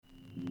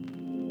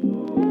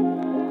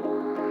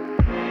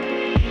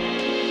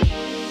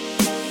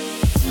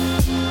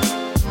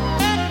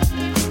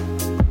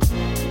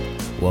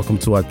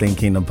welcome to our Think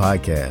Kingdom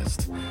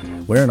podcast.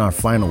 We're in our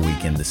final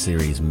week in the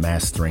series,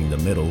 Mastering the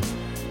Middle.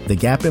 The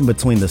gap in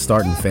between the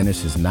start and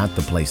finish is not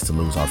the place to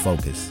lose our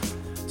focus.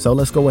 So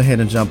let's go ahead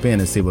and jump in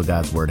and see what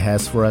God's Word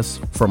has for us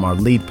from our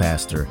lead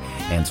pastor,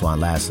 Antoine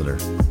Lassiter.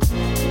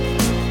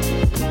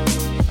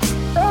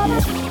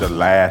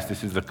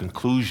 This is the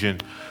conclusion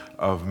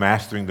of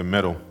Mastering the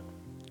Middle.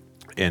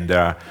 And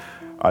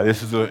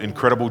this is an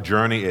incredible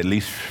journey, at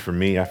least for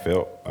me, I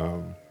felt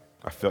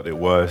it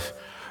was.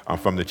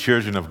 From the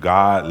children of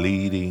God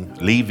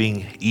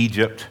leaving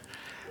Egypt.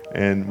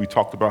 And we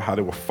talked about how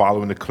they were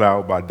following the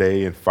cloud by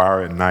day and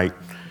fire at night.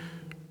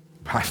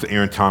 Pastor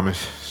Aaron Thomas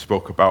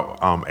spoke about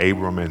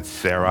Abram and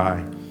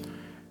Sarai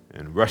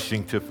and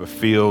rushing to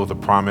fulfill the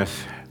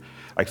promise.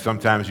 Like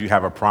sometimes you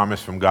have a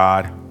promise from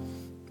God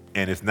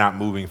and it's not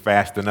moving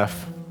fast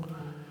enough.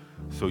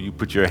 So you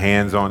put your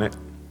hands on it.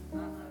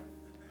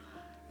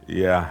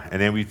 Yeah,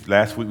 and then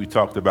last week we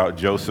talked about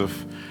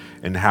Joseph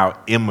and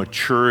how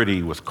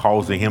immaturity was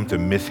causing him to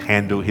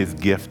mishandle his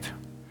gift.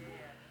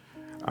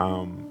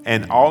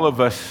 And all of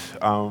us,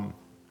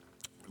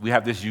 we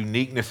have this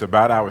uniqueness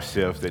about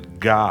ourselves that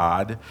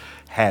God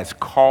has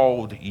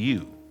called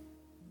you.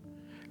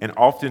 And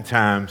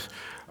oftentimes,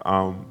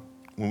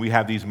 when we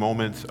have these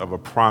moments of a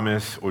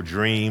promise or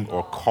dream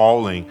or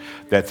calling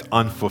that's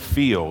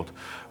unfulfilled,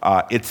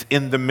 it's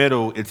in the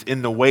middle, it's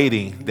in the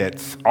waiting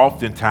that's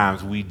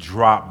oftentimes we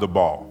drop the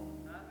ball.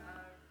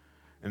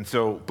 And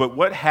so, but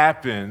what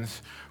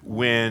happens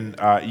when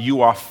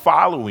you are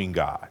following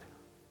God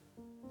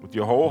with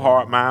your whole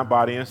heart, mind,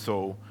 body, and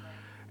soul,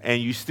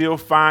 and you still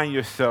find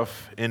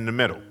yourself in the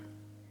middle?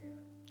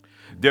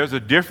 There's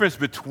a difference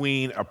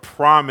between a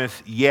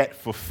promise yet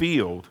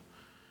fulfilled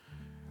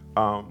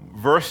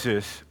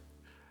versus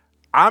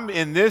I'm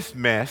in this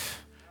mess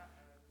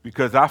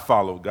because I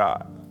follow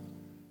God.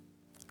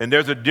 And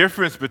there's a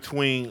difference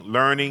between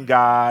learning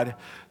God,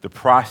 the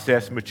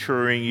process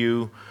maturing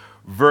you,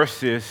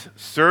 versus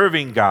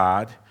serving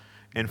God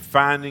and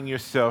finding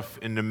yourself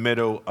in the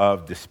middle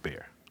of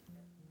despair.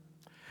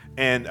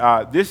 And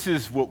this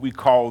is what we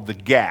call the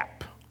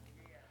gap.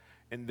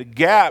 And the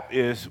gap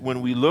is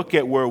when we look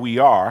at where we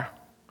are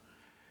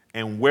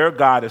and where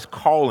God is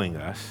calling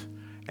us,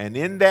 and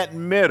in that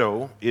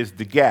middle is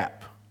the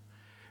gap.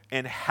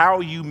 And how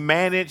you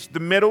manage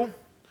the middle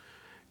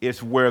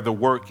is where the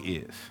work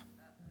is.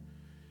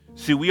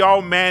 See, we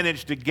all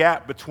manage the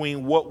gap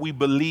between what we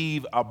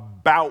believe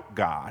about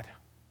God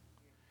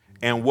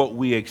and what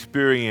we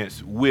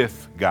experience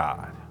with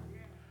God.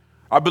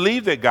 I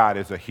believe that God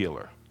is a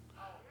healer.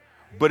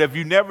 But if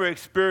you never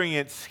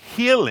experience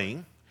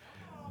healing,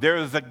 there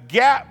is a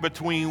gap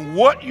between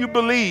what you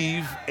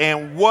believe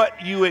and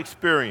what you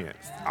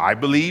experience. I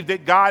believe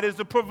that God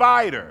is a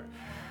provider.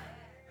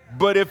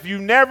 But if you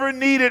never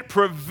needed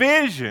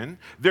provision,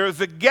 there's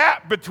a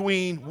gap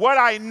between what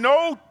I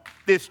know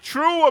is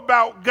true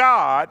about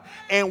God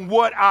and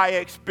what I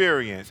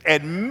experience.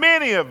 And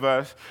many of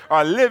us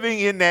are living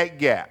in that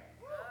gap.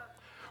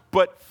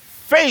 But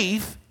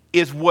faith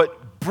is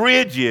what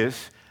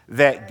bridges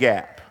that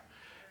gap.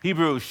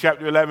 Hebrews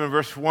chapter 11,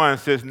 verse 1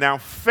 says, now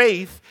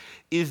faith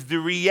is the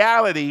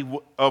reality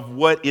of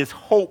what is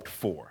hoped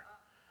for,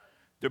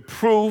 the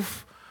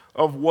proof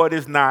of what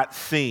is not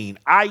seen.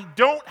 I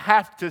don't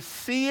have to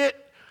see it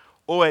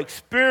or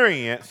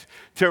experience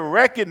to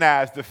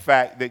recognize the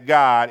fact that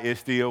God is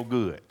still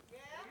good.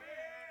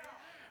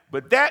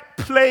 But that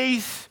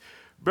place,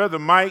 Brother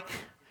Mike,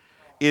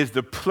 is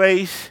the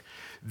place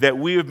that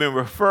we have been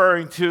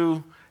referring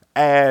to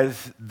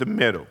as the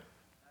middle.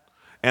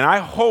 And I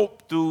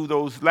hope through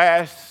those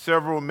last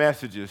several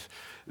messages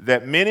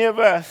that many of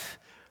us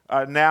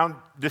are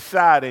now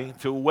deciding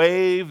to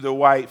wave the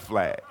white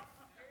flag.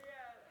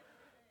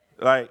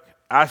 Like,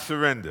 I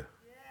surrender.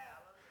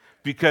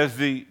 Because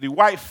the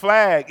white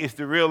flag is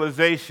the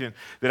realization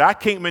that I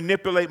can't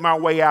manipulate my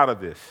way out of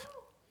this.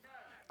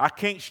 I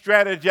can't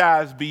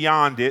strategize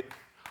beyond it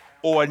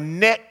or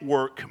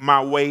network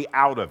my way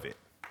out of it.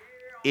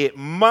 It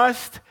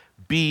must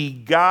be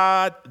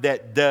God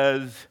that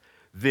does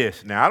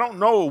this. Now, I don't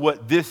know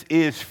what this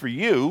is for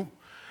you.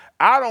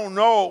 I don't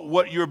know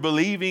what you're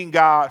believing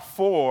God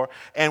for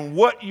and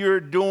what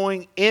you're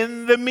doing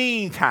in the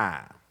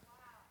meantime.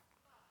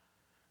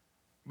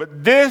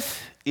 But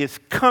this is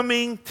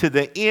coming to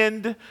the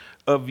end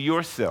of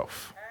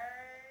yourself.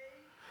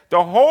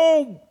 The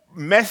whole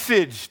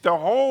message, the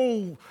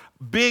whole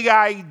big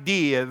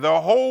idea, the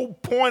whole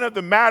point of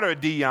the matter,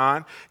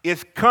 Dion,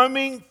 is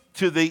coming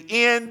to the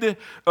end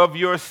of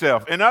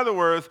yourself. In other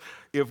words,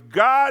 if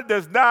God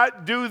does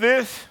not do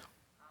this,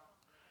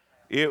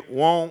 it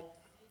won't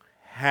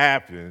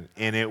happen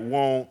and it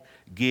won't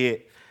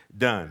get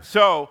done.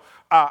 So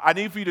I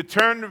need for you to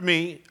turn to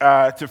me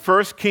to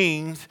 1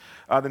 Kings,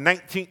 the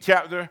 19th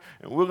chapter,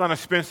 and we're going to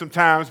spend some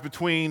time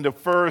between the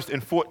 1st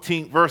and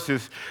 14th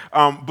verses.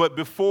 But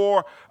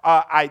before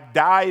I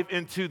dive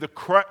into the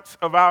crux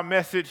of our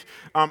message,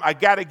 I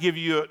got to give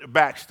you a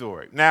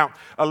backstory. Now,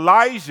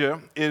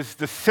 Elijah is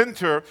the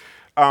center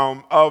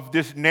of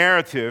this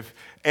narrative,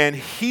 and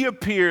he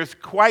appears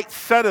quite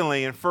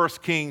suddenly in 1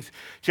 Kings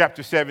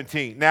chapter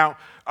 17. Now,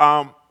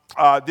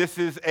 this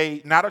is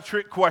not a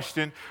trick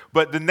question,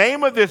 but the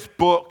name of this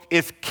book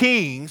is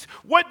Kings.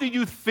 What do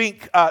you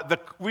think the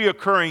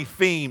reoccurring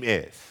theme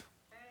is?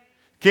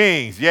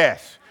 Kings,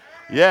 yes.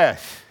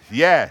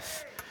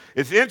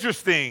 It's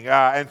interesting.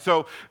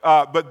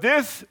 But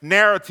this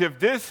narrative,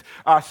 this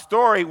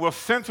story will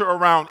center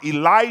around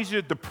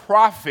Elijah the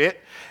prophet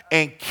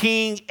and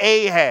King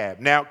Ahab.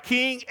 Now,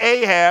 King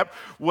Ahab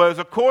was,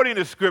 according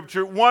to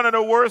Scripture, one of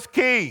the worst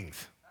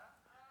kings.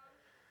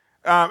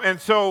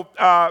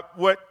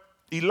 What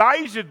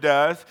Elijah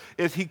does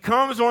is he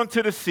comes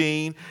onto the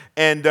scene,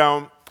 and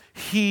there's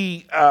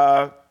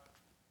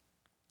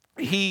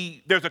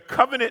a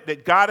covenant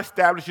that God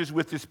establishes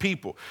with his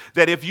people,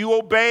 that if you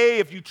obey,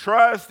 if you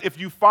trust, if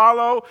you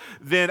follow,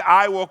 then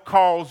I will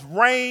cause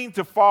rain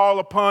to fall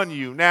upon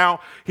you.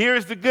 Now,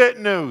 here's the good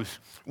news.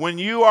 When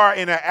you are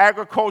in an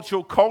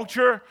agricultural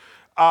culture,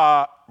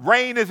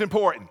 rain is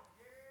important,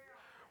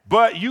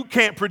 but you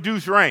can't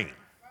produce rain.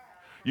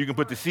 You can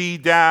put the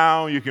seed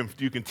down, you can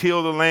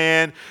till the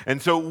land,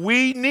 and so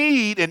we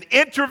need an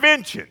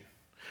intervention.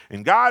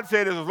 And God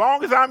said, as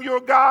long as I'm your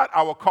God,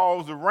 I will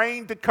cause the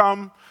rain to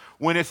come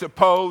when it's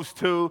supposed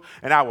to,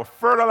 and I will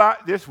fertilize.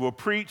 This will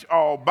preach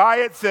all by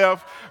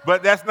itself,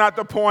 but that's not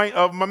the point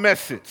of my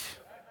message.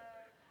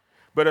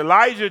 But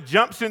Elijah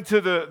jumps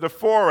into the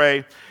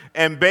foray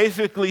and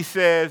basically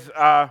says,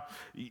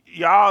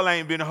 y'all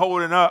ain't been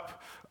holding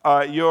up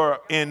your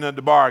end of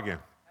the bargain.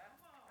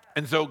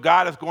 And so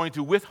God is going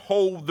to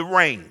withhold the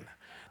rain.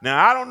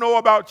 Now, I don't know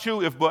about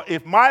you,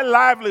 if my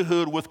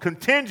livelihood was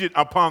contingent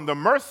upon the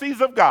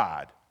mercies of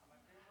God,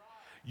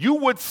 you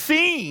would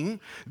seem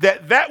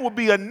that would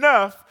be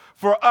enough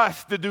for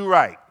us to do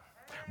right.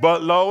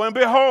 But lo and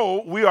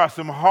behold, we are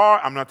some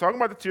I'm not talking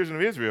about the children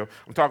of Israel,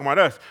 I'm talking about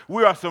us.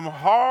 We are some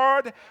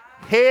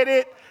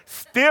hard-headed,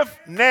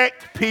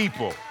 stiff-necked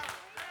people.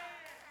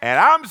 And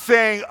I'm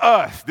saying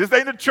us. This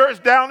ain't the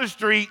church down the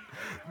street.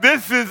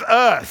 This is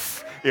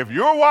us. If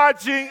you're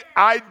watching,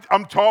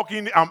 I'm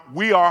talking,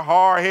 we are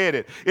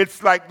hard-headed.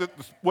 It's like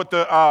what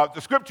the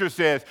scripture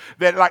says,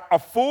 that like a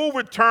fool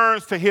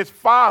returns to his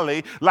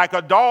folly like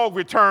a dog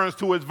returns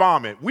to his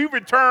vomit. We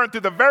return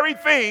to the very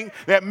thing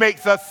that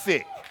makes us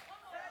sick.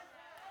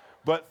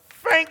 But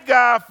thank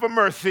God for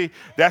mercy.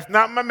 That's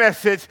not my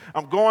message.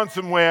 I'm going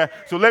somewhere,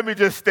 so let me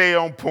just stay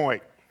on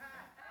point.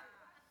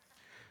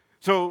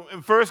 So in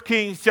 1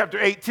 Kings chapter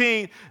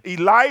 18,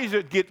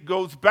 Elijah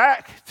goes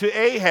back to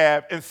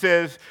Ahab and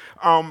says,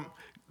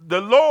 the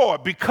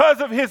Lord,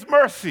 because of his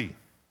mercy,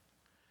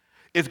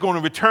 is going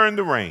to return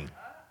the rain.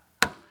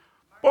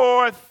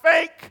 Boy,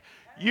 thank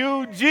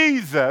you,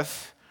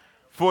 Jesus,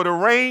 for the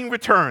rain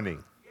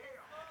returning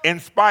in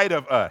spite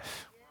of us.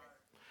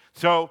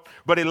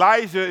 But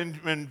Elijah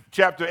in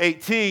chapter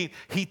 18,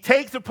 he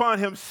takes upon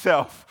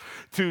himself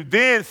to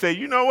then say,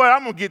 you know what,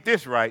 I'm going to get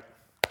this right.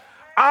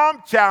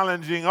 I'm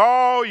challenging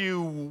all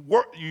you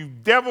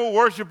devil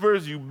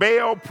worshipers, you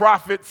Baal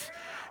prophets,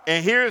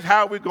 and here's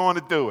how we're going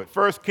to do it.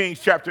 1 Kings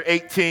chapter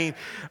 18.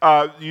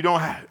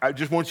 I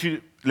just want you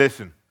to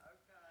listen.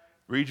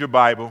 Read your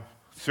Bible.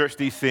 Search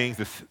these things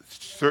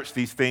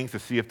to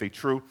see if they're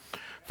true.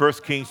 1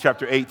 Kings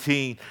chapter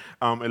 18.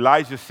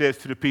 Elijah says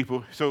to the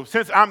people, so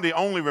since I'm the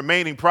only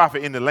remaining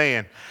prophet in the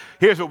land,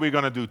 here's what we're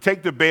going to do.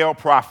 Take the Baal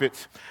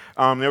prophets.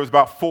 There was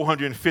about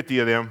 450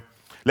 of them.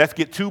 Let's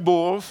get 2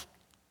 bulls.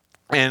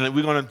 And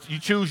you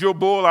choose your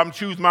bull, I'm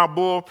choose my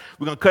bull.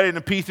 We're going to cut it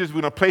into pieces.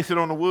 We're going to place it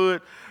on the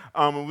wood.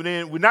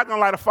 Then we're not going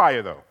to light a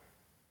fire, though.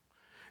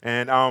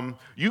 And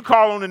you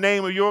call on the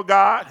name of your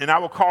God, and I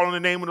will call on the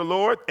name of the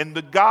Lord. And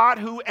the God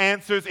who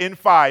answers in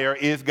fire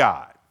is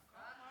God.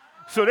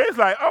 So they're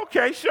like,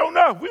 okay, sure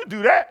enough, we'll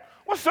do that.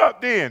 What's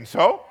up then?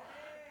 So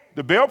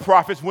the Baal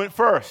prophets went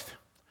first.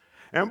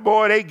 And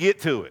boy, they get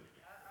to it.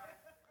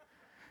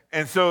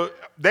 And so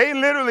they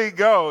literally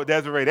go,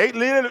 Desiree, they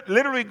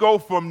literally go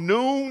from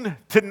noon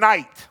to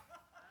night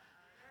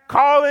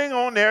calling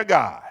on their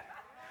God.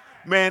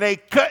 Man, they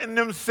cutting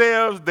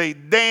themselves, they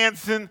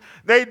dancing,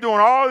 they doing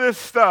all this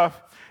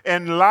stuff,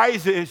 and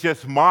Elijah is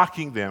just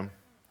mocking them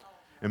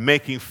and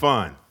making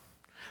fun.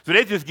 So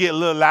they just get a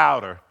little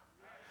louder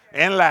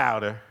and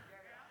louder,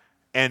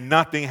 and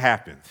nothing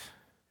happens.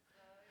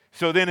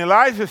 So then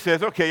Elijah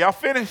says, okay, y'all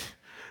finished?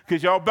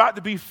 Because y'all about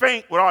to be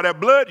faint with all that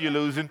blood you're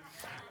losing.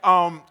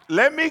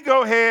 Let me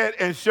go ahead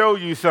and show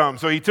you something.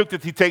 So he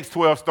takes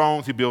 12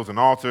 stones, he builds an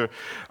altar.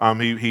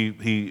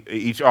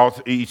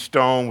 Each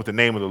stone with the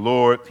name of the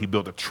Lord. He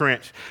built a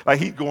trench. Like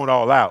he's going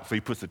all out. So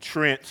he puts a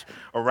trench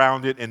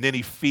around it, and then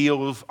he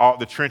fills all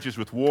the trenches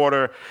with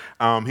water.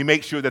 He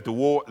makes sure that the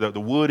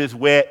wood is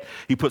wet.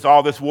 He puts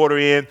all this water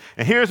in.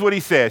 And here's what he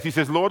says. He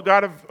says, Lord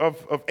God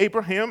of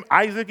Abraham,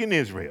 Isaac, and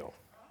Israel,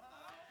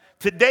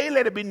 today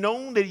let it be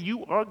known that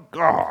you are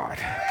God.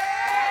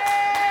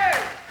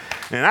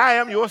 And I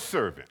am your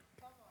servant.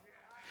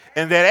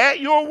 And that at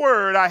your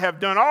word I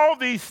have done all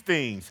these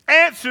things.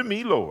 Answer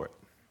me, Lord.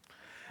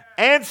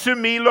 Answer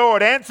me,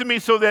 Lord, answer me,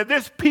 so that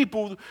this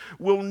people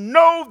will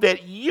know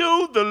that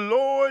you, the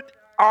Lord,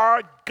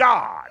 are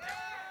God,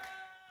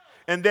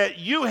 and that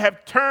you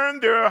have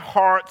turned their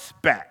hearts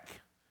back.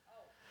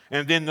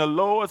 And then the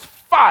Lord's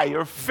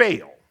fire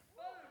fell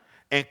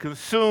and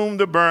consumed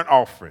the burnt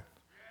offering,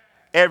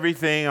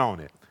 everything on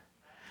it.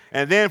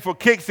 And then for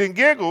kicks and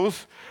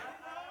giggles,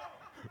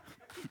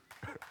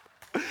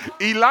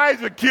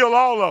 Elijah killed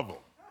all of them.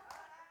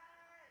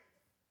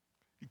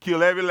 He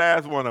killed every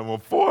last one of them,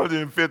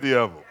 450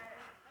 of them.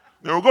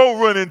 Now go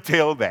run and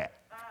tell that.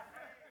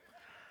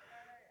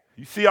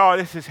 You see all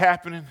this is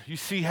happening? You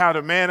see how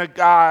the man of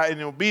God,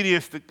 in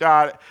obedience to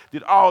God,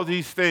 did all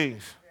these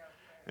things.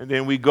 And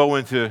then we go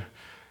into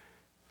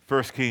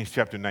 1 Kings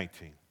chapter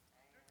 19.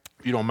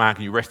 If you don't mind,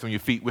 can you rest on your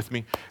feet with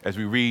me as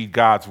we read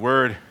God's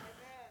word?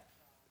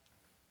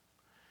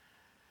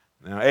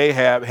 Now,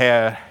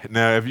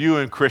 if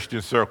you're in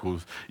Christian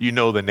circles, you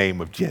know the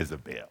name of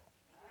Jezebel.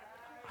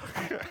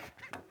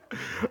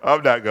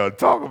 I'm not going to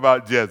talk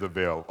about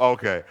Jezebel.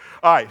 Okay.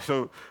 All right,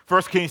 so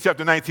 1 Kings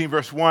chapter 19,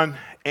 verse 1.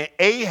 And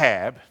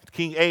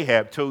King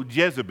Ahab told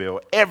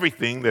Jezebel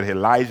everything that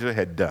Elijah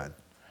had done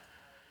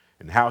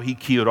and how he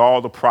killed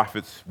all the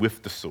prophets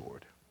with the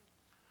sword.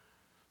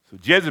 So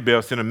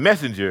Jezebel sent a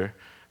messenger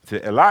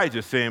to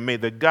Elijah saying, may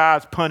the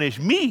gods punish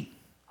me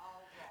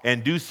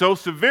and do so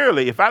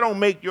severely if I don't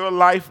make your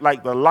life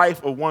like the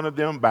life of one of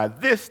them by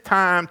this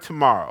time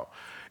tomorrow.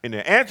 In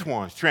the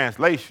Antoine's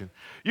translation,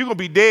 you're going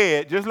to be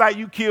dead just like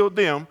you killed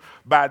them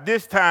by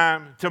this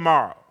time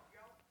tomorrow.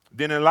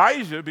 Then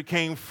Elijah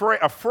became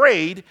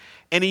afraid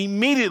and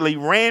immediately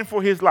ran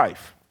for his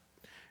life.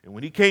 And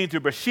when he came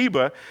to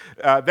Beersheba,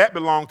 that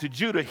belonged to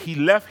Judah, he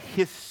left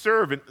his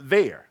servant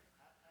there.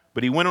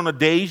 But he went on a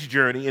day's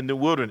journey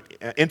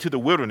into the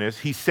wilderness.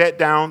 He sat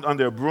down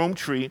under a broom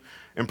tree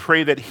and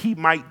prayed that he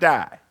might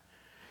die.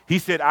 He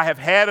said, I have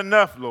had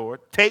enough, Lord.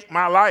 Take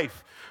my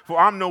life, for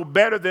I'm no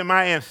better than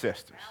my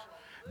ancestors.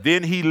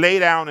 Then he lay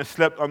down and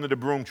slept under the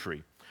broom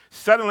tree.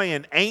 Suddenly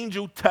an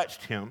angel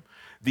touched him.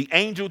 The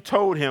angel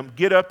told him,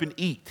 get up and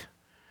eat.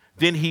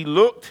 Then he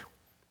looked,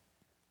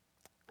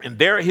 and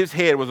there at his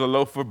head was a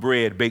loaf of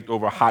bread baked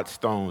over hot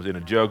stones and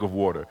a jug of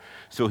water.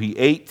 So he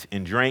ate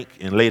and drank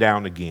and lay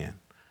down again.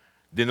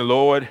 Then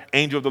the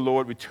angel of the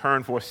Lord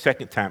returned for a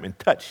second time and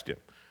touched him.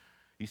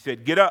 He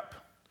said, get up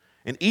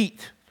and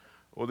eat,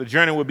 or the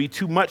journey will be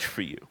too much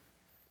for you.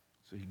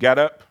 So he got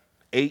up,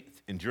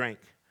 ate, and drank.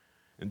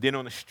 And then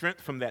on the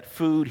strength from that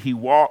food, he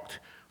walked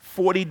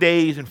 40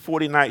 days and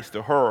 40 nights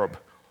to Horeb,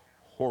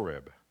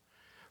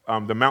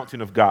 the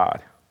mountain of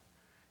God.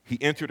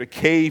 He entered a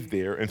cave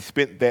there and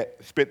spent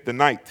the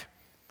night.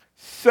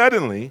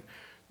 Suddenly,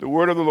 the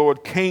word of the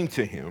Lord came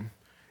to him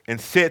and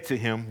said to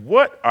him,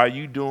 what are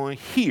you doing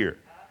here,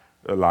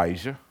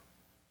 Elijah?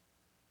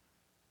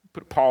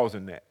 Put a pause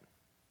in that.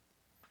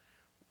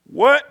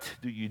 What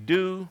do you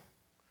do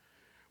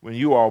when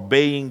you are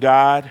obeying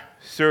God,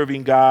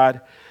 serving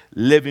God,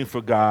 living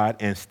for God,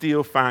 and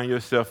still find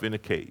yourself in a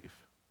cave?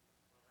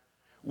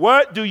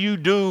 What do you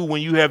do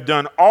when you have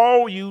done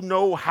all you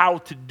know how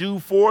to do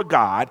for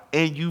God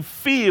and you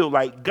feel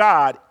like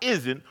God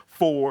isn't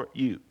for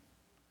you?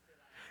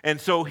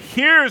 And so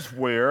here's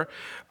where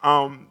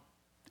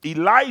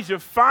Elijah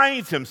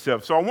finds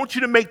himself. So I want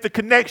you to make the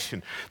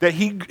connection that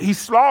he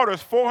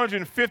slaughters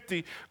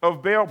 450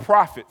 of Baal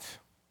prophets.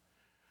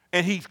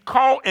 And he's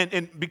called,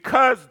 and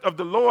because of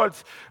the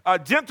Lord's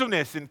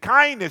gentleness and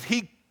kindness,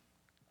 he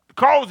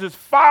causes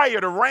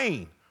fire to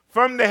rain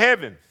from the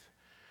heavens.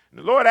 And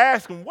the Lord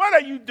asked him, what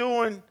are you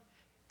doing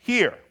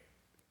here?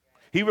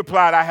 He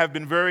replied,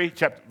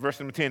 verse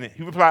number 10,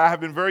 he replied, I have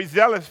been very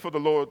zealous for the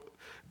Lord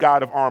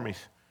God of armies.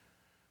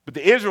 But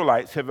the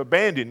Israelites have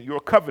abandoned your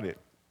covenant,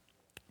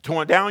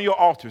 torn down your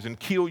altars, and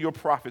killed your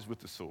prophets with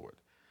the sword.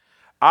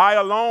 I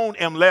alone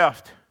am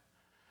left,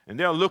 and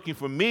they're looking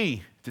for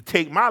me to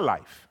take my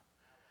life.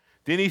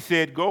 Then he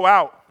said, go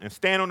out and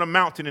stand on the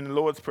mountain in the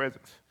Lord's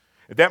presence.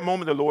 At that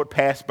moment, the Lord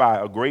passed by.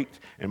 A great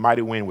and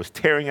mighty wind was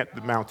tearing at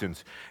the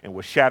mountains and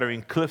was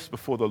shattering cliffs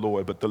before the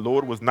Lord, but the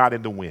Lord was not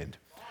in the wind.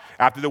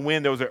 After the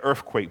wind, there was an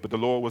earthquake, but the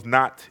Lord was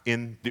not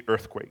in the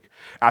earthquake.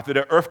 After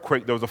the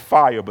earthquake, there was a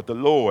fire, but the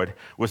Lord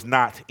was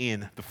not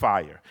in the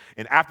fire.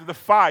 And after the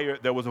fire,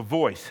 there was a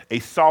voice, a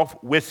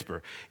soft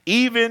whisper.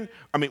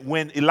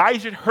 When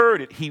Elijah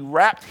heard it, he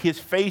wrapped his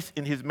face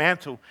in his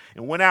mantle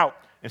and went out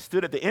and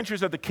stood at the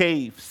entrance of the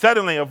cave.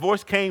 Suddenly, a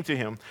voice came to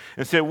him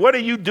and said, what are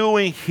you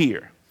doing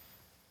here?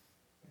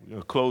 We're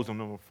going to close on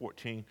number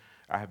 14.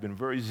 I have been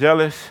very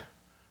zealous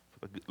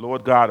for the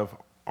Lord God of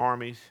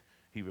armies,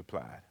 he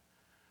replied.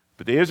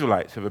 But the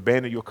Israelites have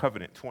abandoned your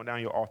covenant, torn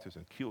down your altars,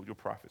 and killed your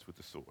prophets with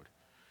the sword.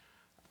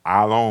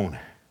 I alone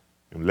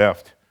am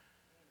left.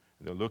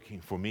 They're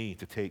looking for me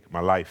to take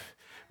my life.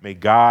 May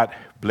God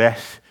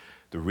bless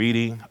the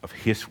reading of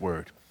his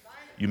word.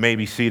 You may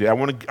be seated. I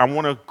want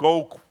to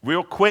go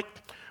real quick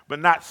but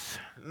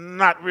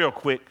not real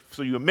quick,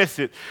 so you'll miss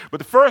it. But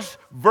the first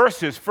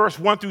verses, first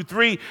 1 through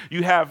 3,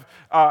 you have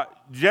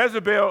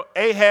Jezebel,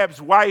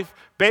 Ahab's wife,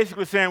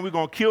 basically saying, we're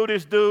going to kill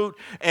this dude,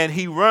 and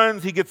he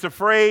runs, he gets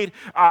afraid.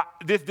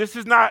 This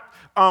is not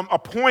a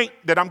point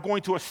that I'm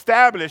going to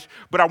establish,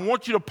 but I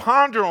want you to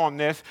ponder on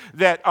this,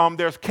 that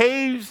there's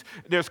caves,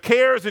 there's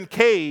cares and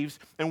caves,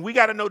 and we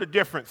got to know the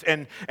difference.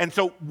 And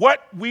so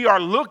what we are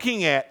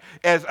looking at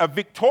as a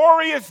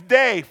victorious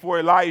day for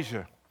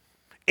Elijah,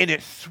 and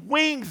it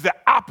swings the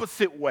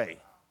opposite way.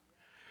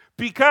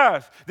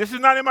 Because this is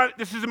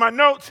in my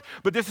notes,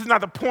 but this is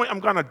not the point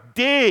I'm going to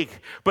dig.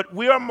 But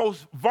we are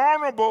most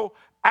vulnerable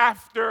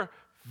after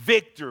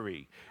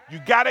victory. You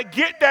got to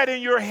get that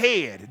in your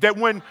head, that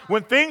when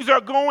things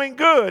are going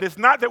good, it's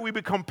not that we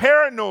become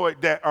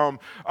paranoid, that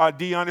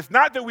Dion, it's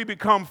not that we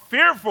become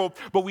fearful,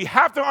 but we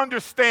have to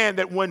understand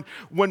that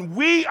when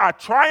we are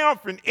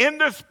triumphant in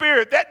the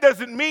Spirit, that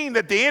doesn't mean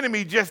that the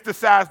enemy just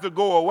decides to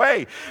go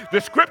away.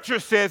 The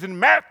scripture says in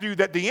Matthew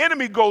that the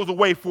enemy goes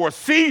away for a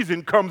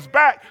season, comes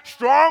back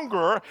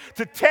stronger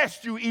to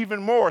test you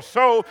even more.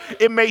 So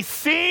it may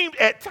seem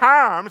at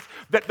times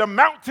that the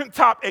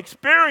mountaintop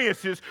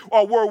experiences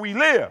are where we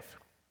live.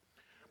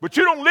 But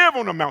you don't live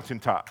on a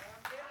mountaintop.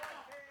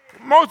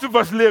 Most of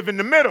us live in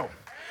the middle.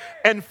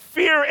 And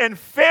fear and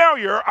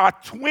failure are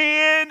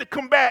twin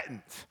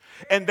combatants,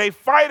 and they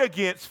fight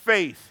against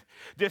faith.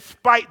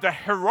 Despite the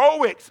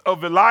heroics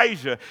of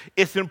Elijah,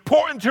 it's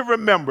important to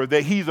remember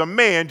that he's a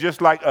man just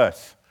like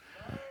us.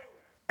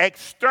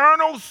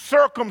 External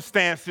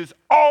circumstances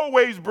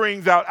always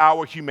brings out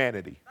our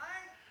humanity.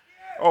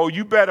 Oh,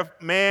 you better,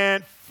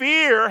 man,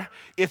 fear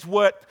is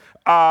what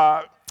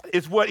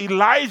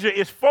Elijah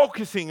is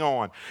focusing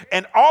on.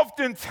 And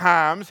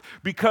oftentimes,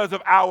 because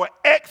of our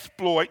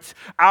exploits,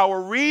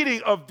 our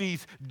reading of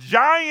these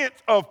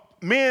giants of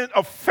men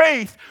of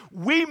faith,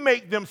 we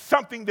make them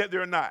something that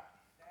they're not.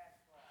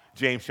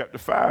 James chapter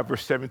 5,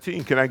 verse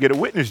 17. Can I get a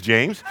witness,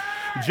 James?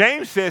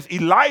 James says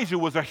Elijah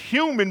was a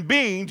human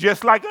being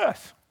just like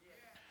us.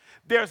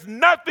 There's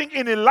nothing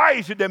in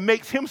Elijah that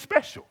makes him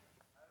special.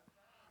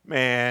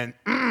 Man,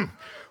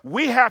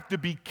 we have to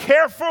be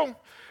careful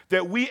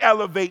that we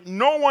elevate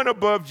no one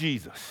above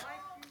Jesus.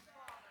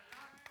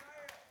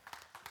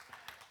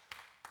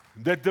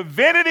 The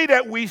divinity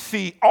that we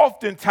see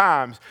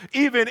oftentimes,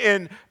 even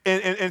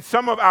in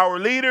some of our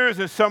leaders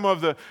and some of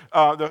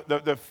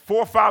the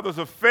forefathers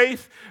of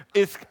faith,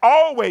 is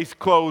always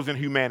clothed in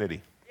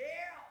humanity.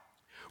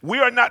 We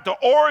are not the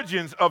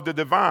origins of the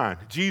divine.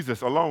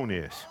 Jesus alone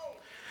is.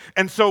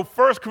 And so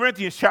 1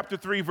 Corinthians chapter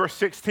 3, verse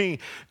 16,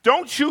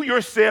 don't you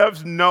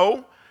yourselves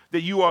know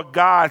that you are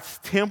God's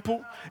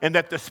temple and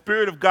that the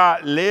Spirit of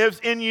God lives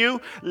in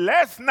you?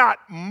 Let's not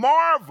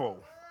marvel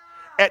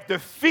at the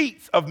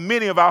feats of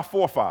many of our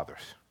forefathers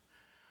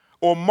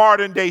or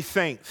modern day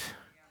saints.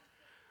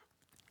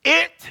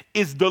 It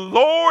is the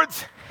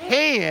Lord's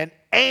hand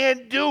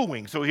and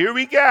doing. So here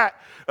we got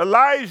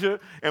Elijah,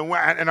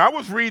 and I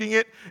was reading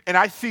it, and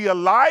I see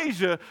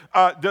Elijah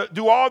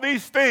do all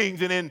these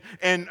things, and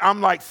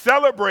I'm like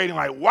celebrating,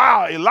 like,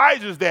 wow,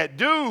 Elijah's that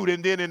dude.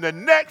 And then in the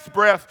next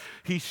breath,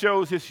 he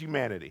shows his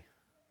humanity.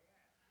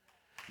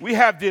 We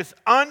have this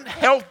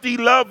unhealthy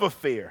love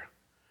affair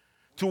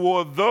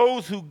toward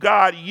those who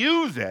God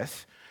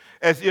uses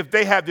as if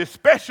they have this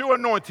special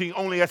anointing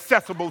only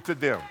accessible to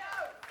them.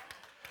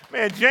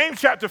 Man, James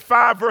chapter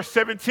 5, verse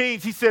 17,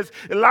 he says,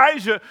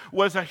 Elijah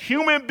was a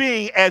human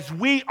being as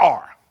we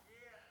are.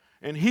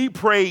 And he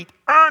prayed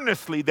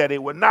earnestly that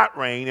it would not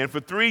rain. And for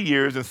 3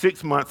 years and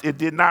 6 months, it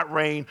did not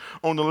rain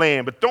on the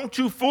land. But don't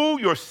you fool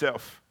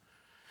yourself.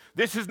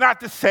 This is not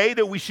to say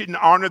that we shouldn't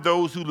honor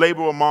those who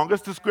labor among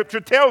us. The scripture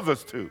tells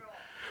us to.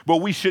 But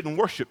we shouldn't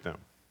worship them.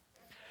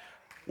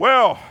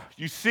 Well,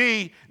 you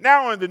see,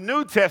 now in the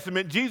New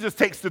Testament, Jesus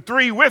takes the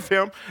three with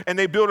him, and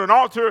they build an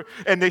altar,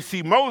 and they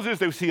see Moses,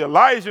 they see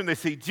Elijah, and they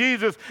see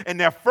Jesus, and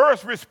their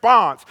first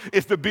response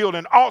is to build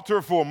an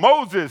altar for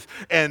Moses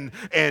and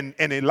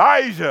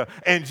Elijah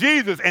and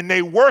Jesus, and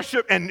they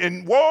worship,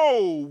 and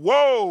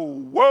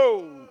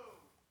whoa,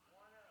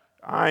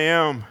 I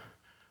am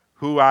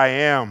who I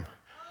am,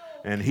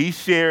 and he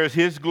shares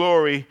his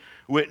glory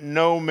with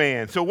no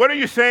man. So what are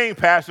you saying,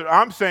 Pastor?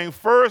 I'm saying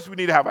first we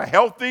need to have a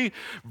healthy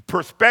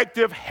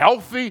perspective,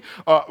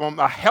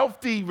 a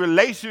healthy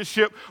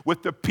relationship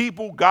with the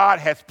people God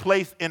has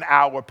placed in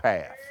our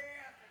path.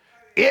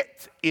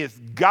 It is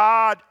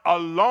God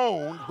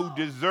alone who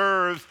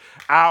deserves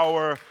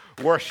our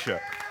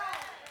worship.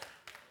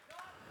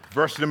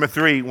 Verse number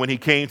 3, when he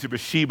came to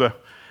Bathsheba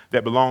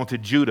that belonged to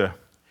Judah,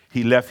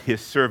 he left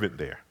his servant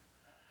there.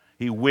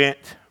 He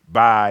went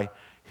by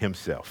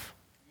himself.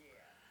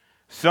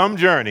 Some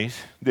journeys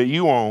that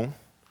you own,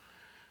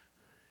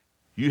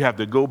 you have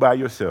to go by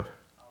yourself.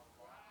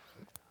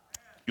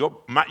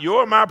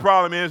 My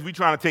problem is we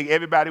trying to take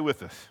everybody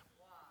with us.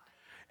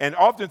 And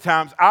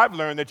oftentimes I've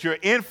learned that your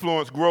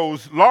influence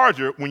grows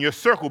larger when your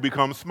circle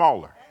becomes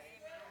smaller.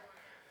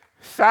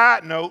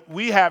 Side note,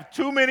 we have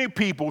too many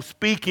people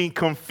speaking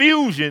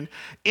confusion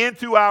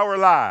into our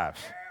lives.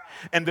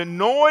 and the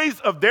noise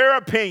of their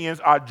opinions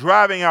are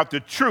driving out the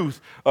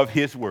truth of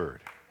his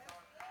word.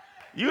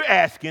 You're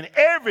asking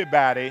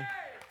everybody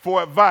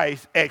for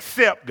advice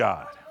except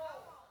God.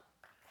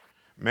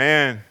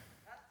 Man,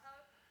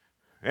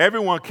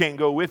 everyone can't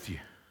go with you.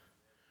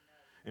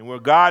 And where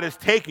God is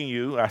taking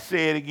you, I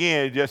say it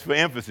again just for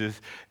emphasis,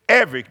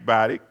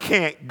 everybody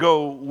can't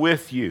go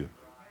with you.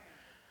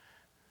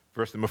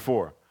 Verse number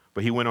 4,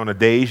 but he went on a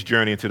day's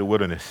journey into the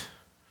wilderness.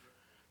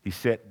 He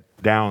sat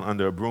down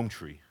under a broom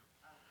tree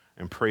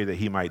and prayed that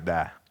he might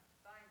die.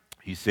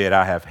 He said,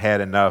 I have had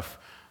enough.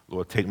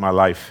 Lord, take my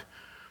life,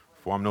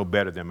 for I'm no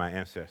better than my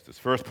ancestors.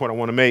 First point I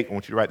want to make, I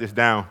want you to write this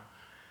down.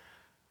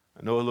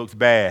 I know it looks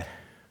bad,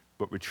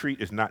 but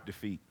retreat is not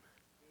defeat.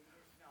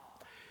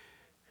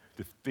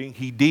 The thing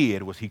he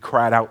did was he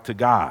cried out to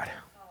God.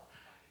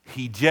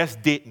 He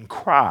just didn't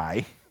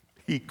cry.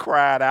 He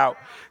cried out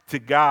to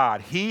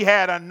God. He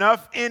had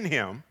enough in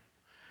him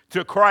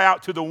to cry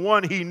out to the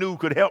one he knew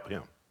could help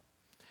him.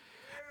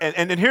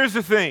 And then here's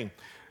the thing.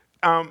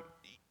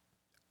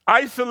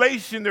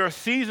 Isolation, there are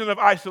seasons of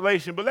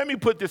isolation, but let me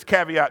put this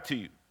caveat to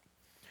you.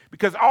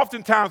 Because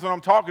oftentimes when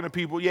I'm talking to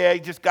people,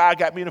 God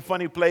got me in a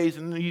funny place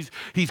and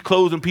he's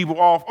closing people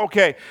off.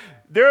 Okay,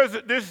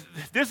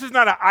 this is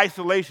not an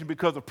isolation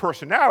because of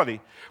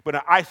personality, but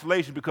an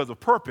isolation because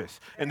of purpose.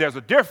 And there's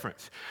a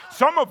difference.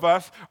 Some of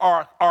us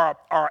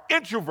are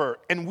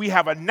introvert and we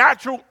have a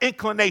natural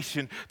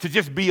inclination to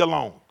just be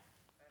alone.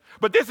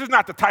 But this is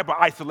not the type of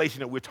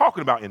isolation that we're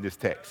talking about in this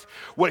text.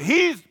 What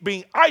he's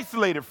being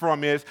isolated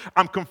from is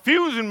I'm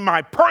confusing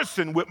my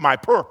person with my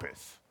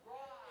purpose.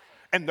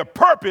 And the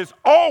purpose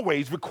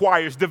always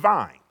requires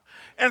divine.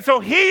 And so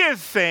he is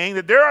saying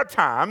that there are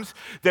times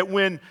that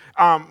when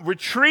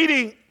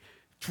retreating,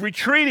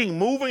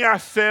 moving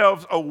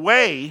ourselves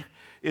away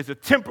is a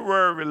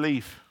temporary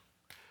relief.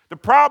 The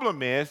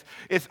problem is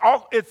it's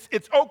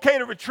okay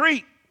to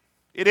retreat.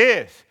 It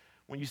is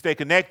when you stay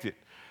connected.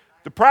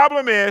 The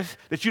problem is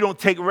that you don't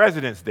take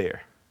residence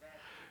there.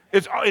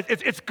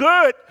 It's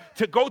good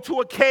to go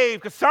to a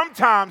cave because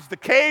sometimes the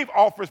cave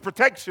offers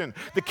protection.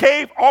 The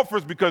cave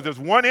offers because there's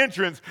one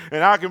entrance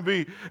and I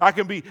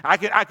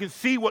can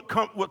see what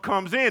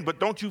comes in. But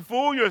don't you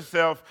fool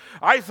yourself.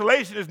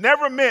 Isolation is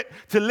never meant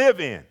to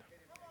live in.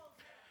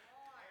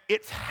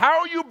 It's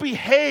how you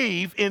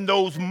behave in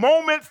those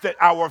moments that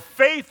our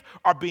faith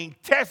are being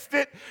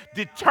tested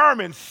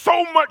determines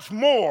so much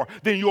more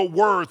than your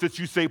words that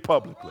you say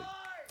publicly.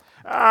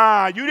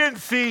 You didn't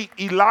see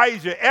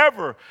Elijah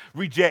ever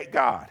reject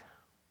God.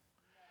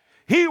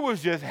 He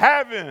was just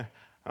having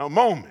a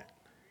moment.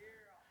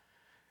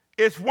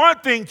 It's one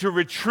thing to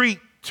retreat,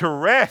 to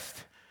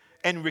rest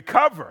and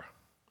recover.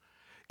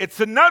 It's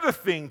another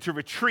thing to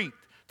retreat,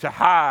 to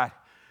hide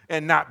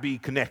and not be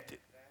connected.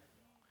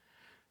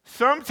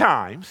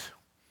 Sometimes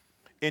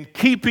in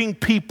keeping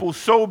people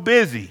so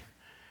busy,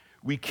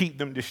 we keep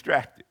them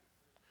distracted.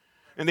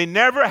 And they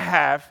never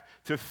have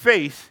to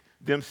face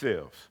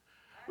themselves.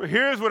 But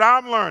here's what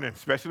I'm learning,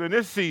 especially in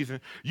this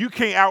season. You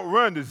can't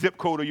outrun the zip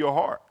code of your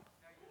heart.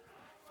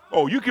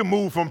 Oh, you can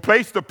move from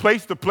place to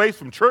place to place,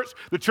 from church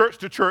to church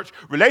to church,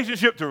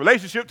 relationship to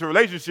relationship to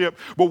relationship.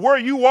 But where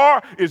you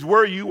are is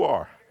where you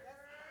are.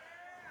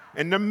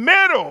 And the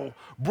middle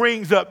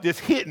brings up this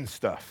hidden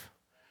stuff.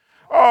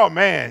 Oh,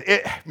 man,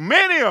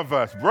 many of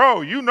us,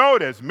 bro, you know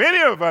this,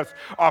 many of us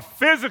are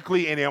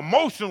physically and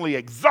emotionally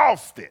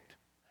exhausted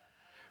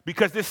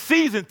because this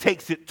season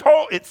takes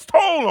its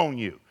toll on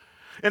you.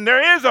 And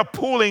there is a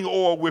pulling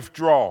or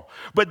withdrawal.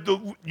 But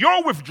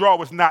your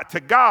withdrawal is not to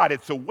God,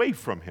 it's away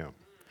from him.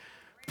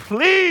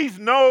 Please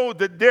know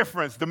the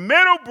difference. The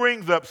middle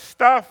brings up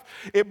stuff.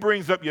 It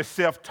brings up your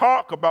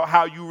self-talk about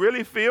how you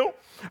really feel.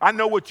 I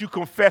know what you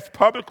confess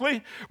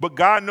publicly, but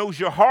God knows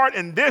your heart.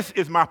 And this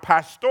is my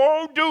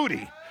pastoral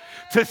duty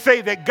to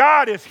say that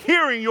God is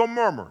hearing your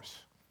murmurs.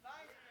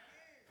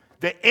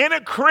 The inner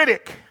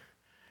critic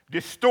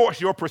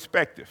distorts your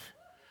perspective.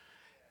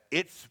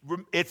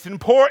 It's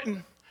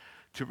important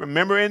to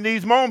remember in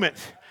these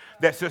moments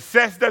that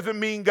success doesn't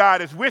mean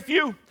God is with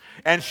you,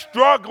 and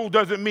struggle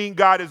doesn't mean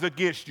God is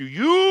against you.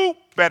 You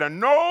better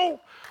know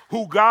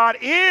who God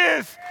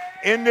is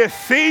in this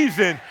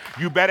season.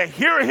 You better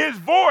hear his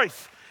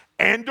voice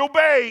and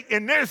obey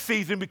in this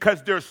season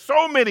because there's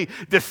so many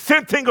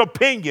dissenting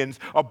opinions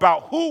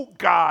about who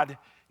God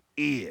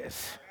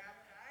is.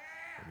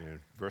 And then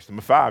verse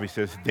number 5, he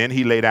says, then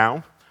he lay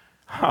down.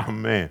 Oh,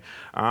 man.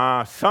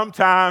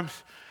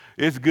 Sometimes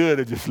it's good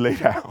to just lay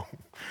down.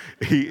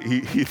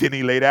 Then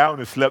he lay down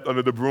and slept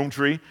under the broom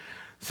tree.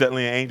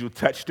 Suddenly an angel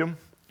touched him.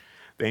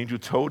 The angel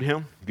told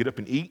him, get up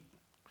and eat.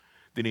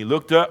 Then he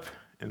looked up,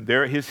 and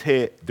there at his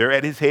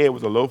head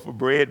was a loaf of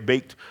bread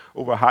baked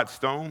over hot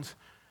stones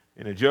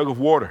and a jug of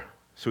water.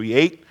 So he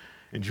ate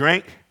and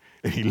drank,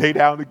 and he lay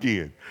down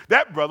again.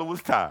 That brother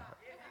was tired.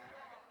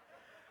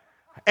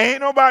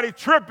 Ain't nobody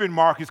tripping,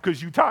 Marcus,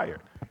 because you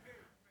tired.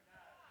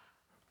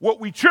 What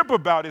we trip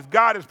about is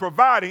God is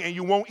providing, and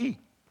you won't eat.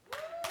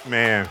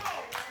 Man.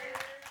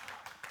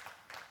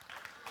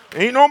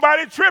 Ain't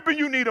nobody tripping.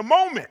 You need a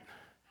moment.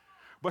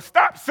 But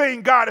stop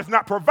saying God is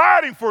not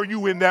providing for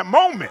you in that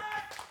moment.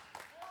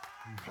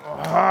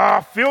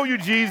 I feel you,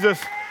 Jesus.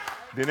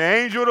 Then the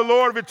angel of the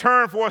Lord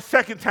returned for a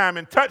second time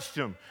and touched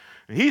him.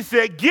 And he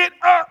said, get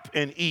up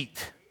and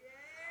eat,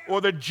 or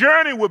the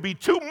journey will be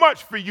too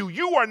much for you.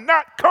 You are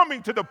not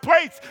coming to the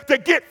place to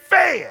get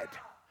fed.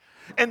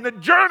 And the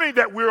journey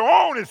that we're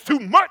on is too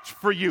much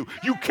for you.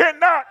 You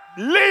cannot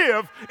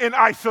live in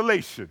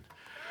isolation.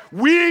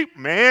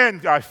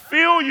 I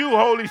feel you,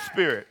 Holy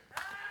Spirit.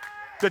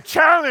 The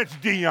challenge,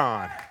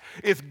 Dion,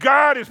 is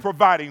God is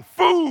providing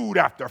food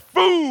after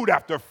food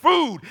after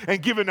food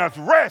and giving us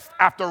rest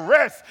after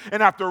rest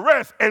and after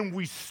rest, and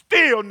we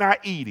still not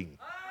eating.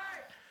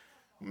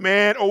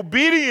 Man,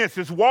 obedience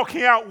is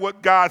walking out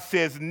what God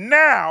says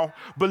now,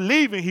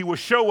 believing he will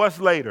show us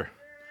later.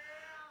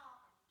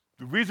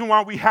 The reason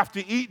why we have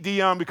to eat,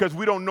 Dion, because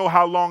we don't know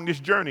how long this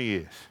journey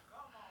is.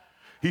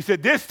 He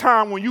said, this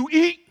time when you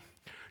eat,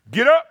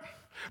 get up,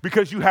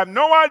 because you have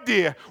no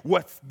idea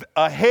what's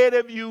ahead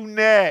of you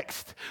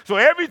next. So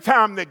every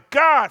time that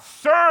God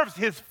serves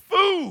his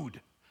food,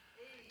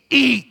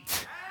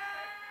 eat.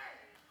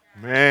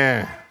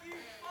 Man.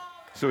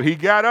 So he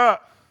got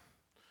up.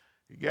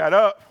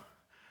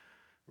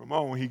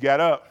 Ramon, he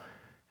got up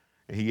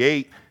and he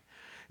ate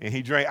and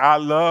he drank. I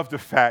love the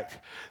fact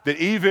that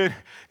even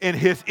in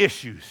his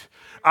issues,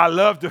 I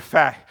love the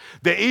fact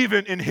that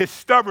even in his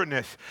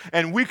stubbornness,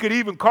 and we could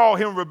even call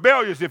him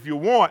rebellious if you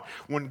want,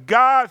 when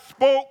God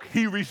spoke,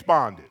 he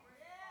responded.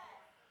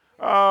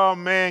 Oh,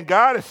 man,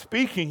 God is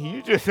speaking.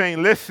 You just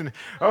ain't listening.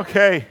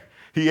 Okay,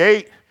 he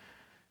ate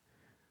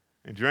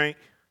and drank,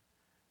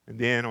 and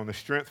then on the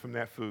strength from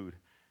that food,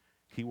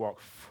 he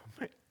walked.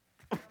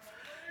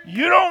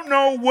 You don't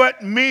know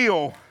what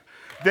meal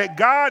that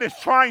God is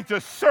trying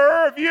to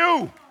serve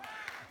you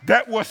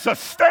that will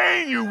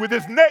sustain you with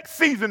this next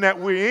season that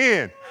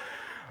we're in.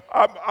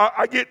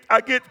 I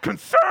get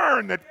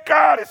concerned that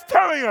God is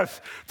telling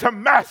us to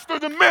master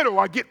the middle.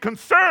 I get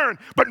concerned,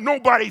 but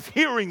nobody's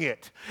hearing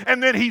it.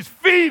 And then he's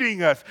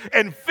feeding us,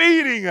 and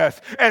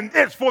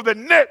it's for the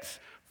next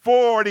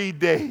 40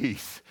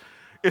 days.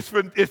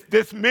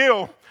 This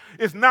meal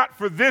is not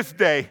for this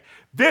day.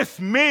 This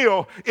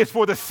meal is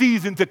for the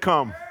season to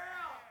come.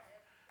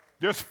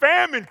 There's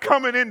famine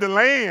coming in the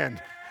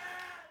land.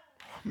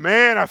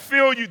 Man, I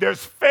feel you.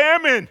 There's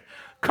famine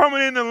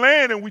coming in the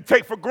land, and we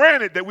take for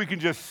granted that we can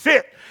just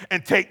sit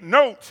and take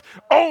notes,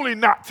 only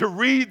not to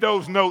read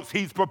those notes.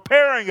 He's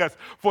preparing us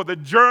for the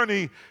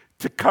journey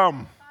to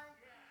come.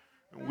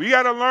 We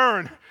got to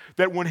learn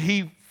that when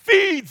he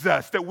feeds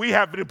us, that we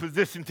have the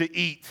position to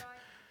eat.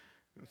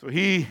 And so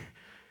he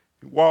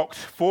walks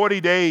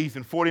 40 days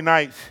and 40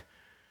 nights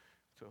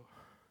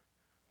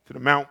to the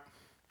mount.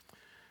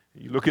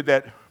 You look at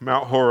that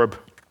Mount Horeb,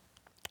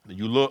 and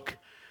you look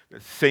at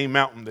the same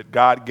mountain that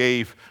God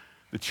gave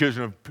the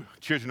children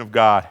of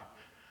God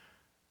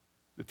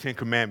the Ten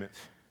Commandments.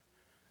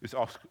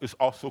 It's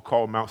also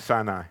called Mount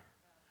Sinai.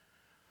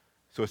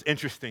 So it's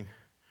interesting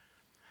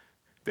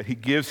that he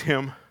gives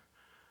him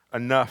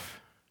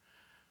enough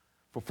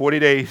for 40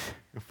 days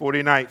and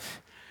 40 nights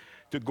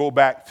to go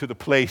back to the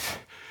place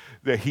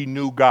that he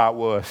knew God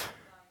was.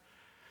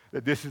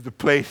 That this is the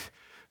place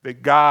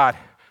that God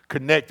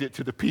connected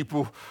to the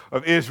people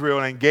of Israel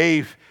and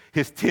gave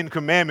his 10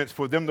 commandments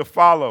for them to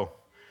follow.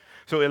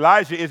 So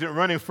Elijah isn't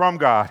running from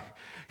God.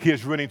 He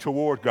is running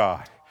toward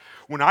God.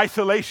 When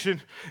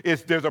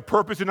there's a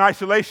purpose in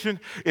isolation,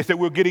 it's that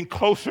we're getting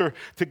closer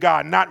to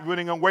God, not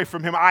running away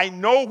from him. I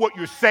know what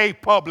you say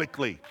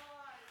publicly.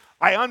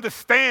 I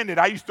understand it.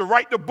 I used to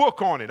write the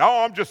book on it.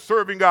 Oh, I'm just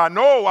serving God.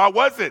 No, I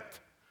wasn't.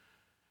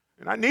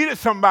 And I needed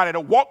somebody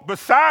to walk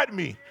beside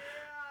me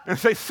and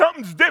say,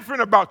 something's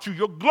different about you.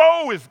 Your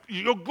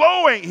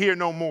glow ain't here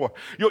no more.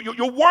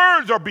 Your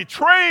words are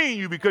betraying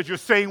you because you're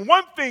saying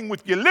one thing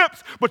with your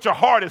lips, but your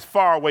heart is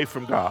far away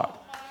from God.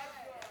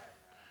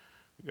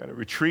 You got to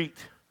retreat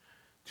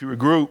to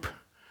regroup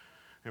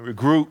and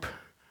regroup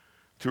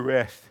to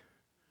rest,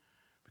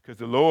 because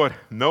the Lord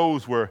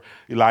knows where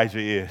Elijah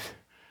is.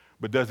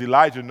 But does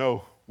Elijah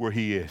know where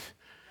he is?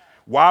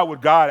 Why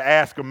would God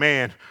ask a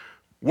man,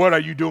 what are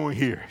you doing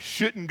here?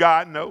 Shouldn't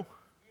God know?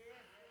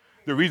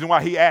 The reason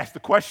why he asked the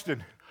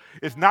question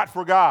is not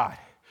for God,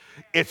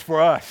 it's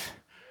for us.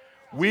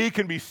 We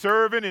can be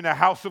serving in the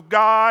house of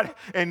God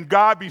and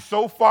God be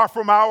so far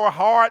from our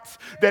hearts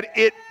that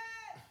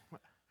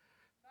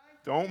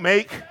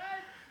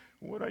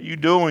what are you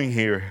doing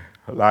here,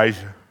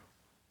 Elijah?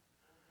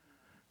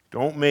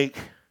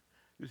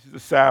 This is a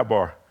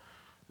sidebar.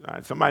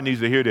 Somebody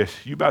needs to hear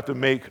this. You about to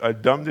make a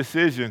dumb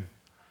decision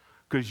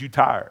because you're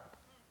tired.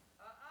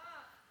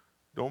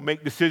 Don't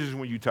make decisions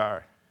when you're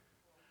tired.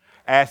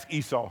 Ask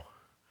Esau.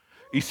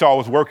 Esau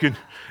was working,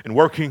 and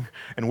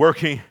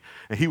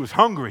he was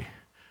hungry.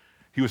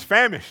 He was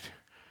famished.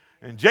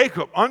 And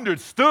Jacob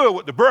understood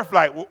what the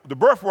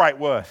birthright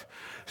was.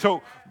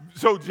 So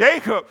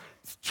Jacob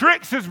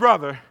tricks his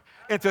brother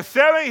into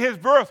selling his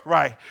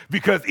birthright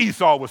because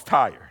Esau was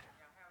tired.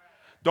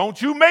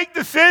 Don't you make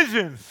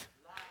decisions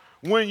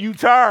when you're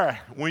tired,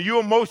 when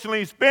you're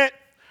emotionally spent,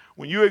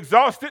 When you're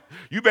exhausted,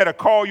 you better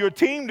call your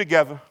team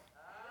together.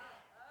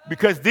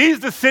 Because these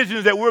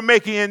decisions that we're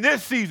making in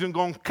this season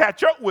going to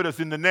catch up with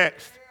us in the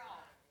next.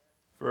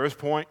 First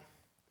point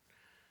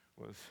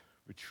was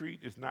retreat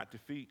is not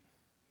defeat.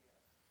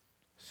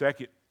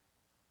 Second,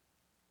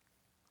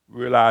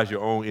 realize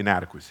your own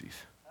inadequacies.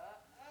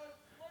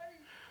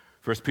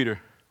 1 Peter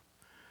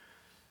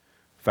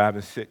 5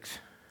 and 6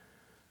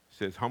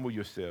 says, humble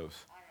yourselves,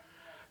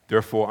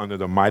 therefore, under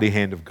the mighty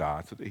hand of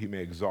God, so that he may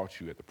exalt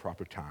you at the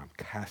proper time,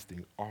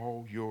 casting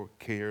all your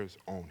cares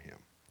on him,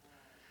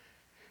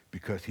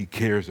 because he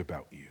cares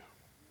about you.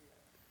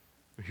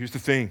 Here's the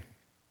thing.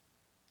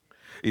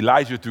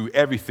 Elijah threw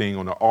everything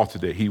on the altar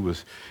that he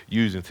was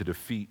using to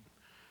defeat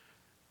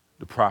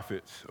the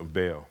prophets of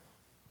Baal.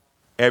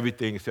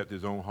 Everything except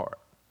his own heart.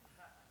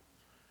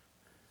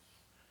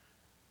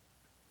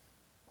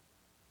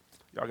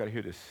 Y'all got to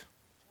hear this.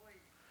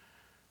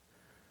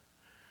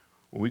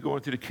 When we go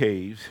into the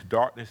caves,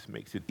 darkness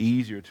makes it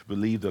easier to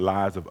believe the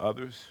lies of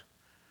others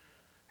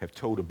have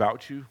told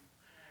about you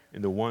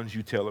and the ones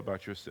you tell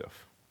about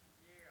yourself.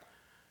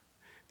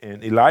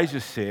 And Elijah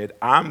said,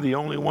 I'm the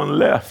only one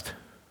left.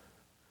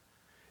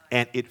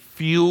 And it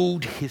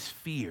fueled his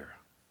fear.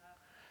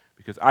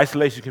 Because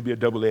isolation can be a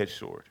double-edged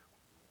sword.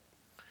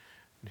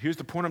 And here's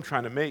the point I'm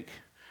trying to make.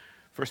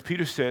 1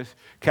 Peter says,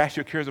 cast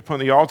your cares upon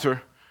the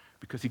altar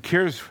because he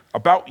cares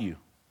about you.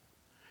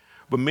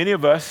 But many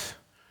of us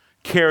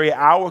carry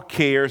our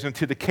cares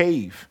into the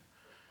cave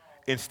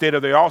instead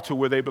of the altar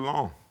where they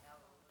belong.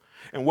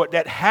 And what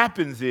that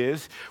happens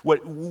is,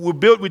 we're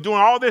doing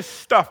all this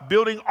stuff,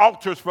 building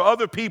altars for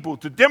other people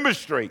to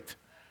demonstrate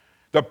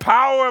the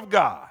power of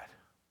God.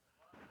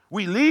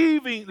 We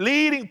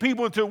leading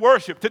people into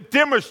worship to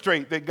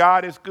demonstrate that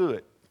God is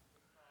good.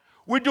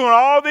 We're doing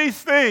all these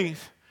things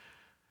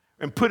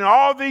and putting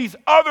all these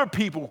other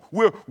people,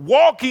 we're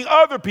walking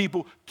other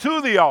people to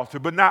the altar,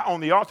 but not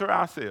on the altar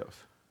ourselves.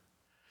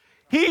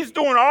 He's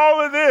doing all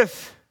of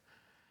this,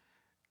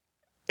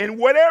 and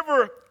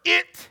whatever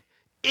it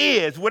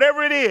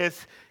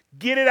is,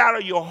 get it out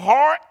of your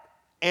heart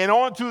and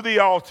onto the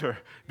altar,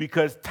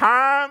 because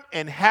time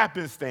and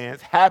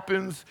happenstance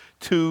happens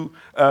to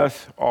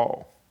us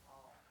all.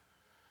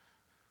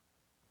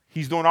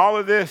 He's doing all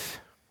of this,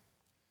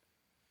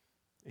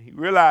 and he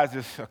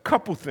realizes a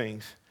couple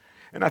things,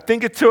 and I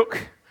think it took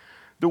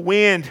the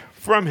wind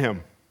from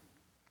him.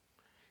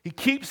 He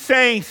keeps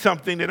saying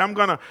something that I'm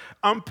going to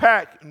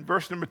unpack in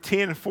verse number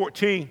 10 and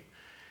 14.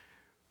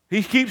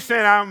 He keeps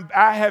saying,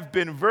 I have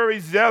been very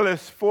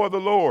zealous for the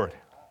Lord.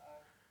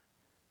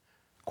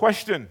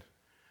 Question,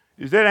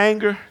 is that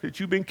anger that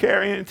you've been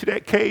carrying into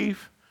that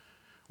cave?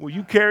 Will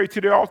you carry to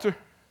the altar?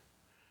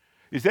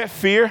 Is that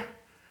fear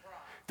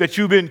that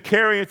you've been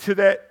carrying to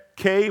that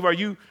cave? Are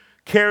you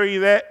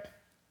carrying that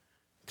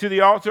to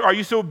the altar? Are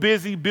you so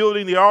busy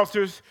building the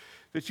altars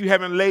that you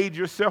haven't laid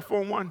yourself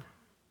on one?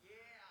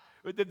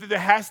 There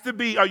has to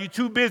be, are you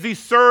too busy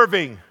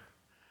serving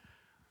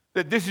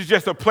that this is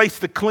just a place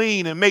to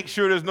clean and make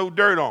sure there's no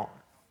dirt on?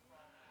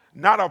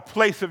 Not a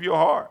place of your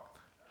heart.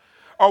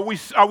 Are we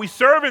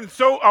serving,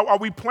 are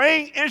we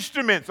playing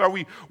instruments? Are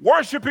we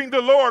worshiping the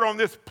Lord on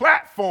this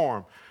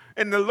platform?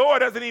 And the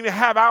Lord doesn't even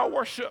have our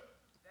worship.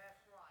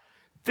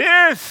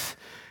 This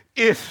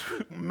is,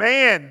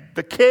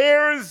 the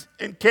cares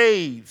and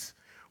caves.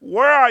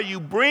 Where are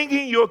you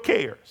bringing your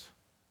cares?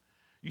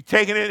 You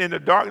taking it in the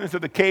darkness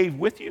of the cave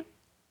with you?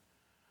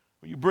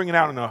 Or you bringing it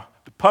out in the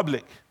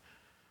public,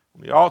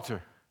 on the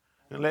altar,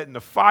 and letting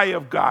the fire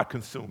of God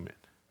consume it?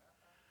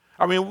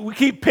 I mean, we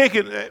keep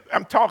picking,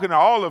 I'm talking to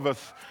all of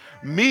us,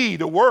 me,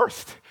 the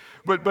worst.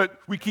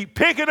 But we keep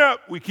picking up,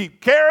 we keep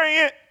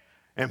carrying it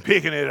and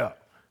picking it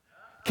up.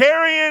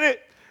 Carrying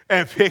it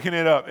and picking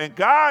it up. And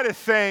God is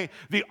saying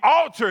the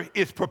altar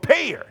is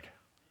prepared.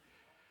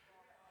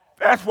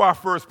 That's why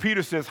 1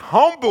 Peter says,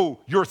 humble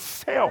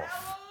yourself.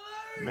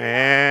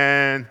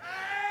 Man,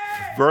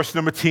 verse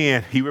number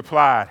 10, he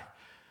replied,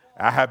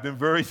 I have been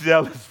very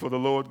zealous for the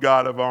Lord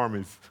God of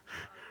armies.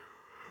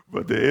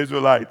 But the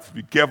Israelites,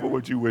 be careful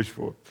what you wish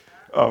for.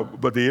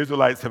 But the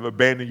Israelites have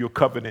abandoned your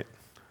covenant,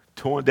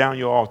 torn down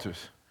your altars,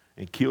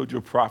 and killed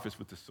your prophets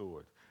with the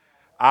sword.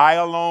 I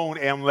alone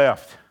am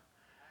left,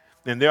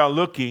 and they are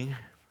looking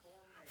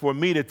for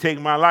me to take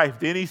my life.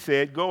 Then he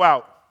said, go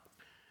out.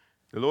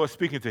 The Lord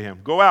speaking to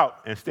him, go out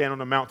and stand on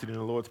the mountain in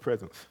the Lord's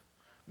presence.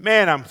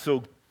 Man, I'm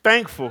so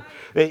thankful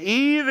that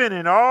even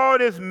in all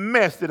this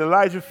mess that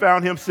Elijah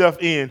found himself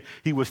in,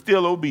 he was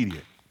still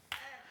obedient.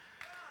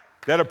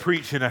 That'll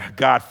preach in a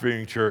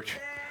God-fearing church.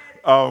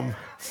 Go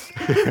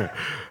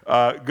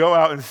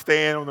out and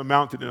stand on the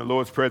mountain in the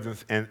Lord's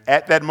presence. And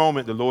at that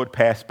moment, the Lord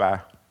passed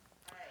by.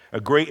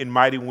 A great and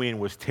mighty wind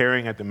was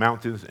tearing at the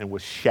mountains and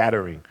was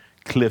shattering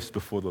cliffs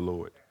before the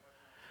Lord.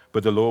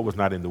 But the Lord was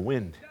not in the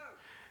wind.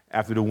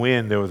 After the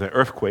wind, there was an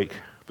earthquake,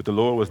 but the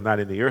Lord was not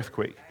in the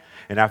earthquake.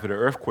 And after the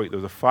earthquake, there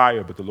was a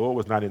fire, but the Lord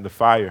was not in the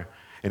fire.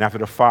 And after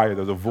the fire,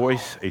 there was a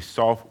voice, a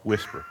soft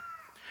whisper.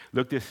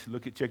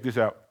 Check this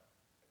out.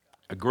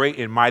 A great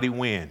and mighty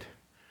wind,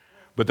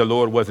 but the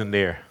Lord wasn't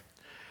there.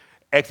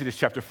 Exodus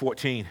chapter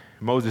 14,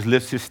 Moses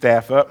lifts his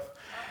staff up,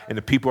 and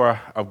the people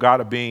of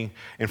God are being,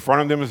 in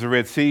front of them is the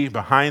Red Sea,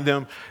 behind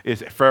them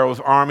is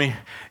Pharaoh's army.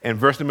 And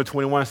verse number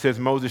 21 says,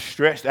 Moses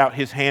stretched out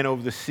his hand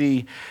over the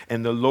sea,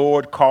 and the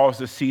Lord caused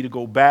the sea to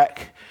go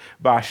back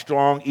by a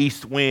strong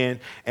east wind,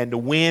 and the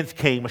winds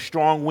came, a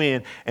strong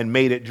wind, and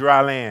made it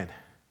dry land.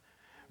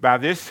 But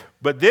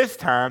this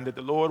time that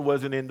the Lord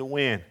wasn't in the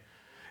wind.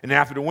 And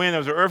after the wind, there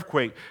was an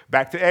earthquake.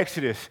 Back to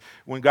Exodus.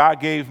 When God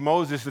gave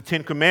Moses the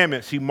 10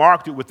 Commandments, he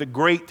marked it with a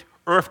great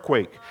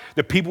earthquake.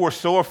 The people were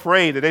so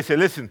afraid that they said,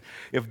 listen,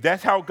 if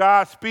that's how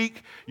God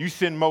speaks, you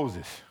send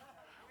Moses.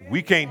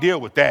 We can't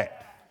deal with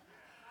that.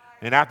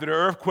 And after the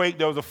earthquake,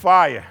 there was a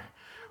fire.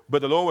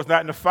 But the Lord was not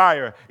in the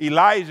fire.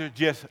 Elijah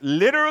just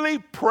literally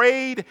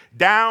prayed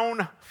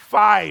down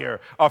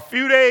fire a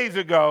few days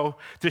ago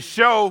to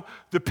show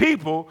the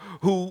people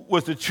who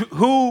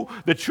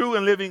the true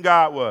and living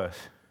God was.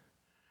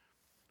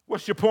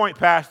 What's your point,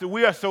 Pastor?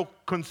 We are so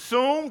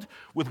consumed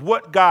with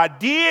what God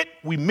did,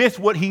 we miss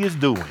what he is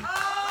doing.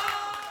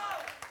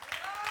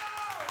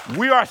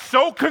 We are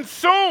so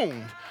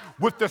consumed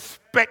with the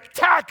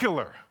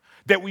spectacular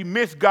that we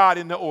miss God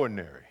in the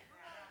ordinary.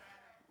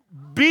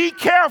 Be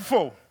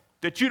careful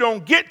that you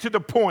don't get to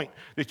the point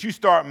that you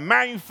start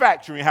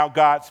manufacturing how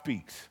God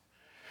speaks.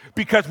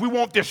 Because we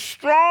want this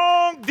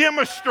strong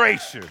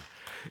demonstration.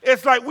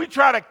 It's like we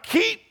try to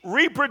keep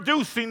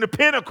reproducing the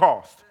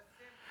Pentecost,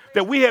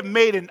 that we have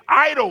made an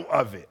idol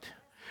of it.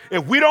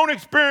 If we don't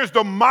experience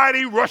the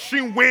mighty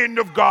rushing wind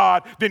of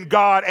God, then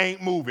God ain't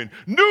moving.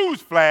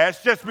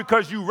 Newsflash, just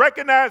because you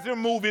recognize him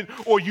moving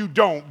or you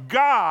don't,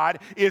 God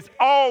is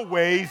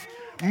always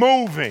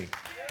moving.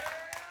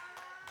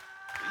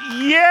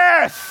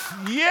 Yes,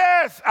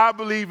 I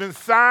believe in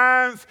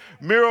signs,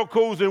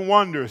 miracles, and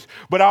wonders.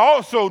 But I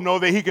also know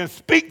that he can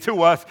speak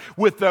to us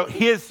with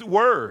his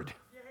word.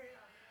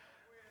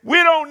 We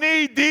don't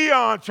need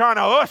Dion trying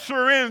to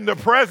usher in the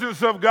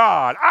presence of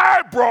God.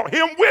 I brought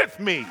him with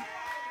me.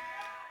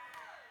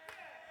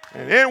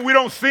 And then we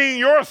don't sing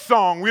your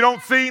song. We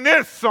don't sing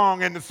this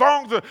song. And the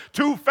songs are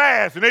too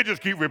fast. And they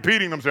just keep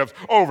repeating themselves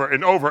over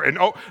and over and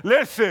over.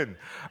 Listen,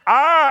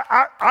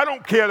 I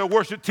don't care the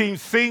worship team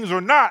sings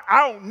or not.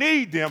 I don't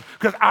need them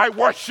because I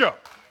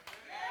worship.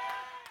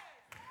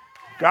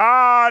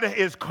 God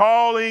is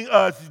calling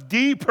us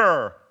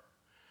deeper.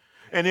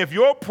 And if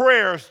your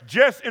prayers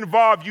just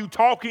involve you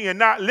talking and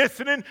not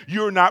listening,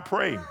 you're not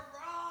praying.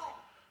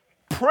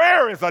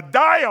 Prayer is a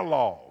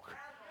dialogue.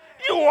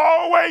 You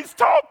always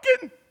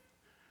talking.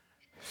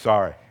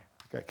 Sorry,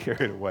 got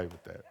carried away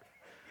with that.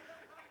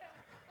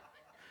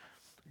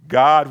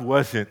 God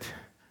wasn't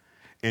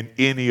in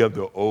any of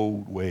the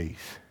old ways,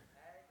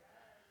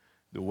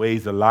 the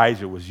ways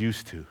Elijah was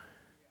used to.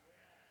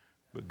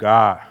 But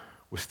God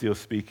was still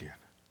speaking.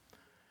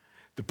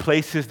 The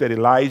places that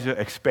Elijah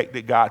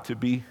expected God to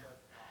be,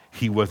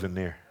 he wasn't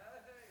there.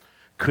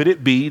 Could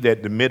it be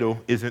that the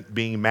middle isn't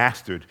being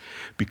mastered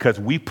because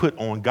we put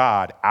on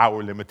God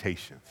our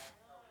limitations?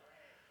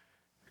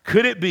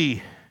 Could it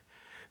be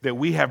that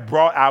we have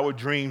brought our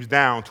dreams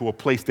down to a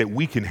place that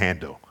we can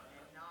handle?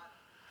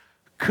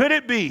 Could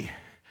it be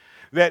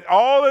that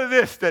all of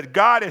this that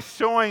God is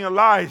showing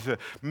Elijah,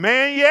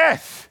 man,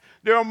 yes,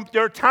 there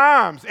are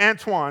times,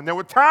 Antoine, there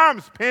were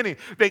times, Penny,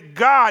 that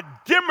God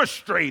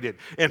demonstrated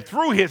and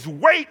threw his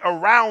weight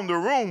around the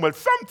room. But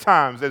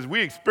sometimes, as we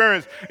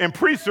experience in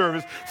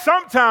pre-service,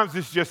 sometimes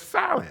it's just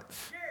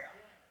silence.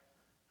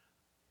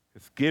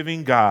 It's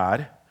giving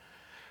God,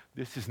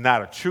 this is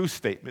not a true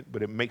statement,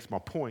 but it makes my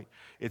point.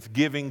 It's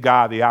giving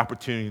God the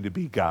opportunity to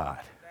be God.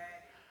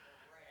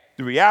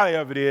 The reality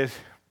of it is,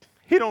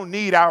 he don't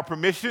need our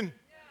permission.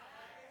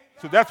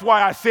 So that's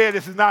why I said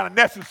this is not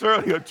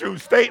necessarily a true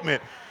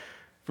statement.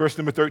 Verse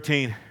number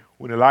 13,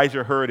 when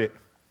Elijah heard it,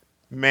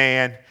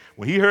 man,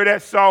 when he heard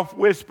that soft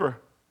whisper,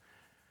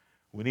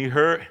 when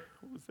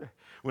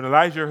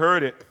Elijah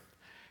heard it,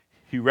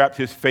 he wrapped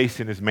his face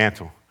in his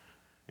mantle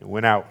and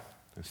went out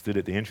and stood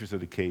at the entrance of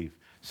the cave.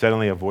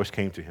 Suddenly a voice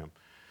came to him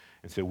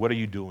and said, "What are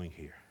you doing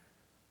here?"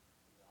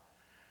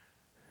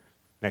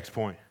 Next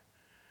point,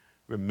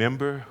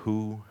 remember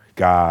who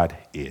God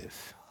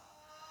is.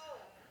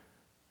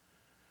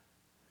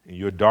 In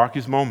your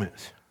darkest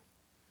moments,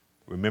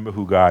 remember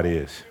who God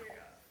is.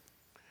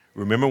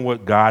 Remember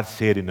what God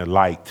said in the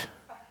light,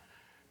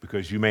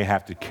 because you may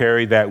have to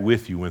carry that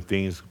with you when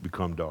things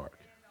become dark.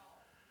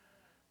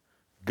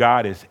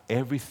 God is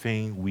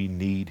everything we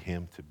need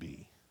him to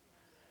be.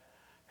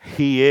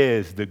 He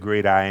is the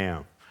great I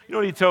am. You know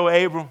what he told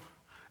Abram?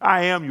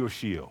 I am your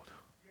shield.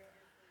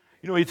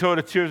 You know what he told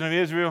the children of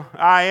Israel?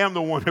 I am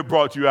the one that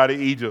brought you out of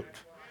Egypt.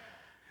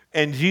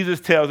 And Jesus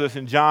tells us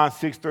in John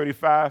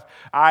 6:35,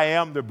 I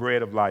am the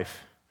bread of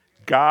life.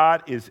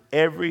 God is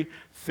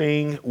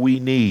everything we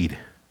need.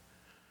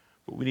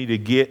 But we need to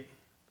get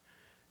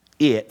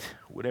it,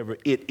 whatever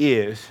it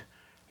is,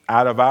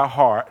 out of our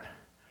heart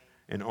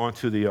and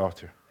onto the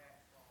altar.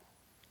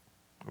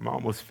 I'm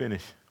almost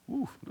finished.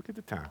 Woo, look at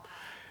the time.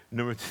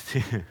 Number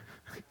 10.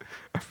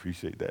 I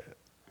appreciate that.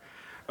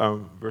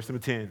 Verse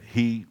number 10,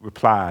 he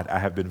replied, I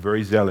have been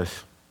very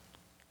zealous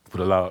for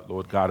the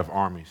Lord God of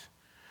armies.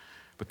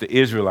 But the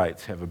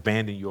Israelites have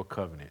abandoned your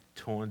covenant,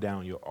 torn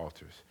down your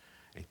altars,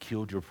 and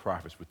killed your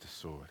prophets with the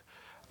sword.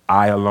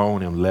 I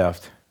alone am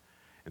left,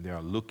 and they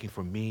are looking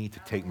for me to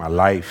take my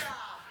life.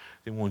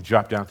 Then we'll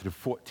drop down to the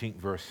 14th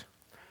verse.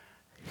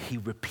 He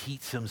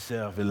repeats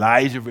himself.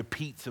 Elijah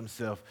repeats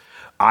himself.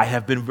 I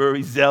have been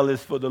very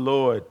zealous for the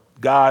Lord,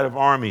 God of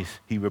armies,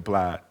 he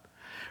replied.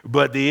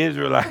 But the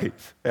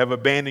Israelites have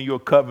abandoned your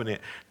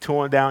covenant,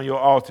 torn down your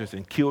altars,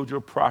 and killed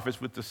your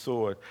prophets with the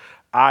sword.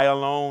 I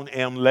alone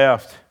am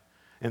left,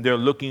 and they're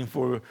looking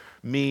for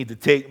me to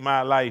take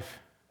my life.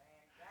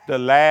 The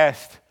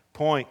last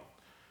point,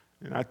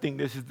 and I think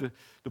this is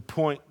the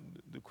point,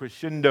 the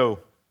crescendo,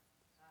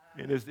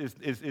 and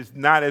it's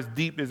not as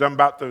deep as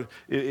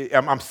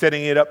I'm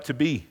setting it up to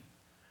be.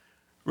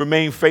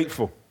 Remain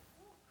faithful.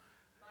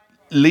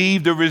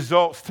 Leave the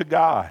results to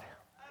God.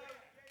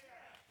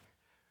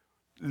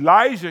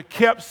 Elijah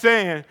kept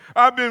saying,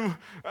 I've been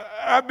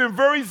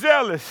very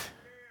zealous.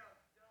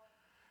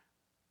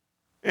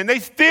 And they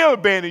still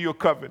abandoned your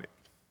covenant.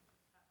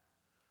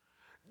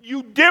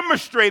 You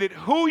demonstrated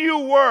who you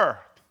were.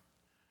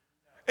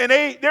 And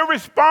their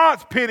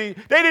response, Penny,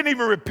 they didn't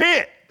even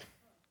repent.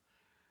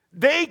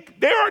 They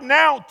are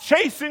now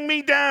chasing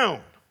me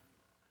down.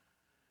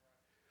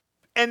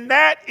 And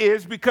that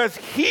is because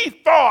he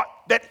thought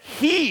that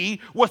he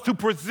was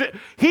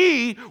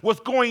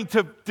going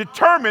to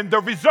determine the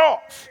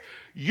results.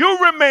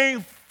 You remain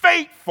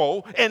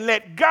faithful and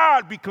let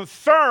God be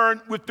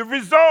concerned with the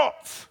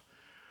results.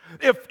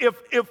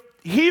 If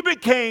he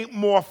became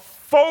more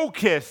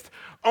focused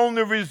on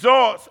the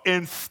results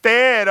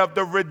instead of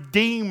the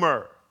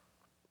Redeemer,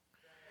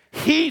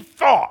 he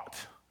thought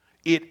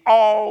it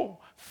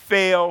all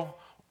fell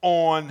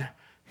on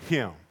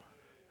him.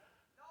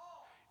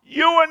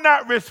 You are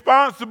not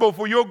responsible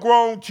for your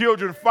grown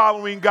children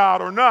following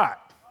God or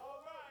not.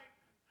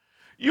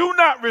 You're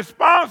not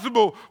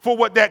responsible for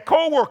what that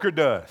coworker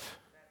does.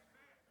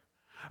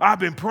 I've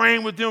been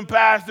praying with them,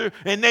 Pastor,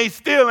 and they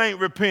still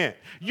ain't repent.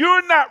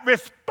 You're not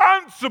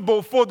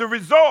responsible for the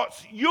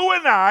results. You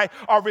and I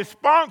are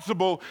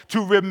responsible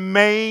to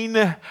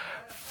remain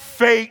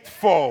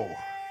faithful.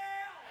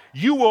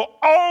 You will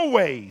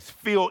always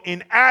feel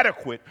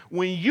inadequate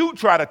when you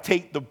try to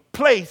take the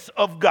place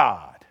of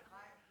God.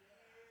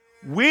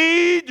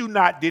 We do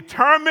not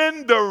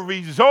determine the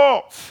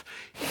results.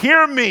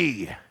 Hear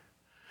me.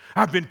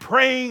 I've been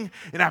praying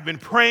and I've been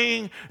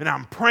praying and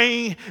I'm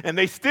praying and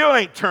they still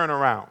ain't turned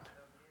around.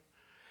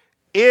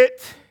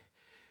 It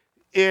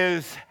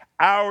is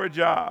our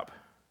job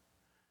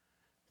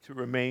to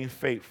remain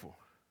faithful,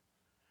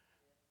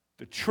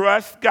 to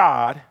trust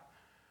God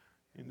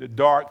in the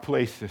dark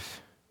places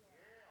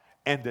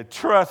and to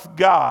trust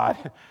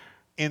God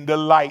in the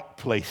light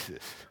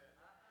places.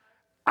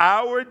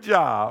 Our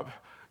job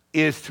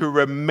is to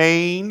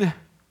remain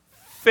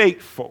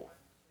faithful.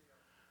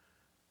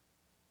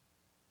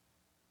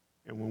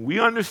 And when we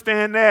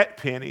understand that,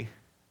 Penny,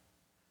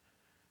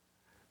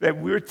 that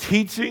we're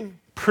teaching,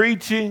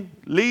 preaching,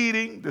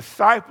 leading,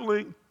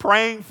 discipling,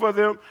 praying for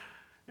them,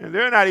 and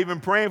they're not even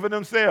praying for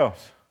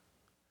themselves.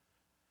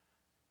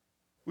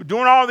 We're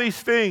doing all these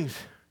things.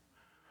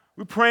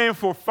 We're praying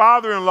for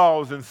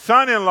father-in-laws and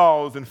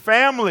son-in-laws and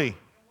family.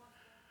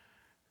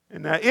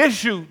 And the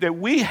issue that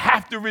we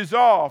have to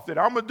resolve, that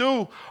I'm going to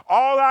do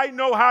all I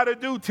know how to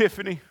do,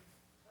 Tiffany,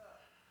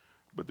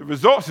 but the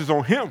results is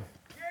on him.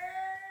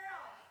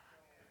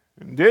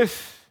 And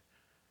this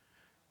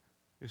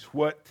is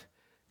what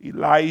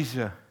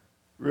Elijah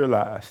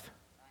realized.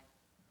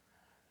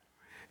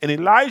 And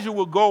Elijah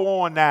will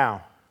go on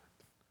now.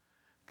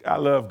 I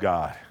love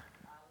God.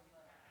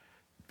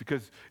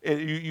 Because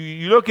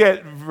you look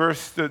at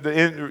the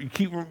end,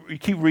 you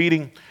keep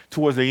reading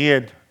towards the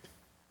end.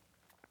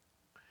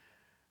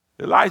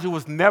 Elijah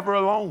was never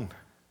alone.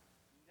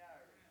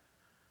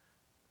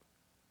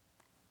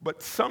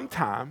 But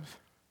sometimes,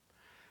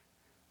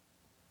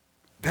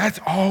 that's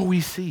all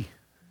we see.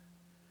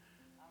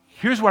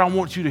 Here's what I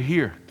want you to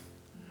hear.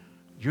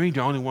 You ain't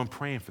the only one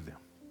praying for them.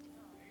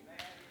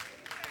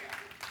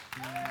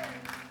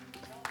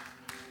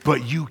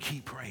 But you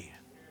keep praying.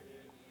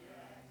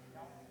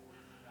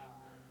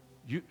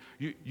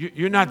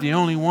 You're not the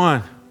only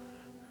one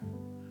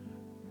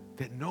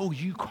that know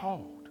you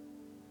called.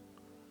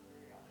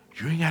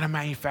 You ain't got to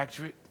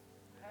manufacture it.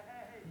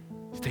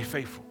 Stay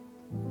faithful.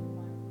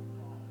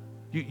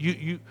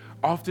 You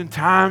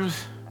oftentimes,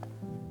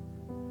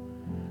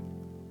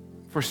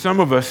 for some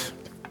of us,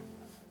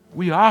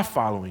 we are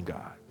following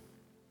God.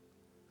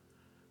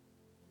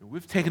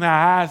 We've taken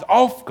our eyes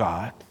off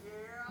God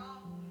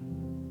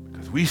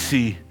because we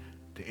see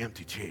the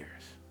empty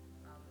chairs.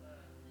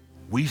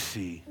 We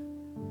see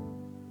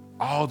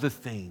all the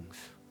things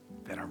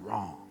that are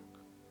wrong.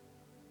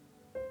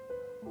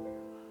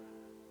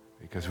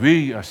 Because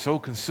we are so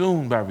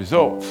consumed by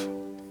results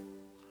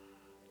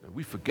that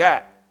we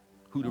forgot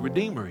who the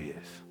Redeemer is.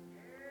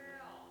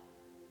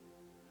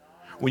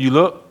 When you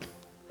look,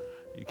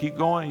 you keep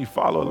going, you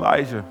follow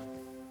Elijah.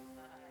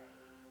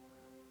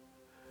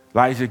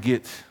 Elijah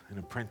gets an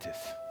apprentice.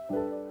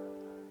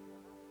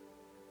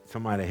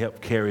 somebody to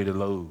help carry the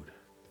load.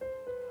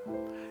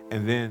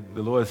 And then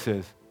the Lord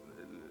says,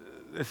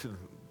 listen,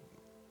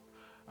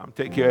 I'm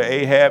taking care of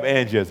Ahab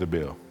and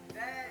Jezebel.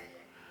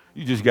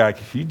 You just got,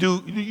 you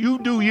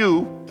do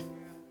you.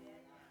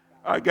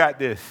 I got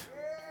this.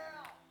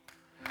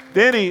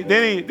 Then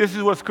he, this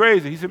is what's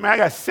crazy. He said, man, I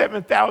got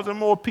 7,000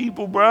 more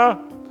people, bruh.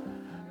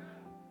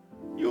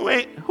 You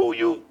ain't, who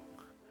you?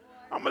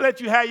 I'm going to let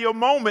you have your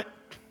moment.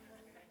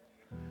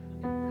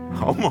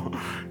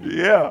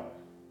 Yeah.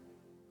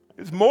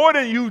 It's more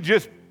than you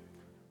just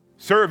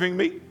serving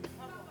me.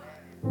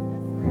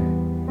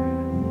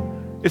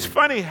 It's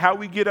funny how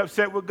we get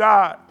upset with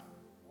God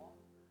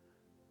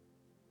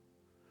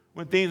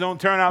when things don't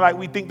turn out like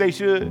we think they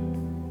should.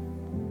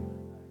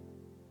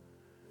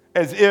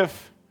 As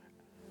if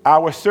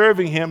our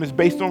serving him is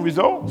based on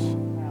results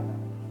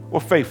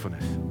or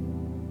faithfulness.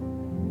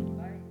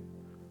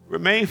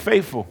 Remain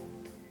faithful.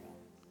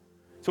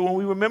 So when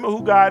we remember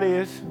who God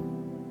is,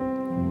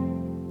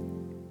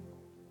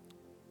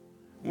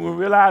 when we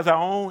realize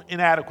our own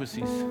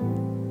inadequacies,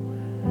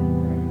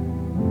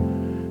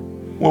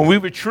 when we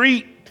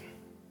retreat,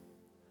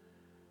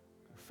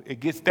 it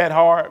gets that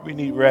hard, we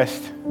need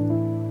rest.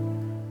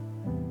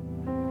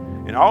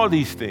 And all of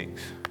these things,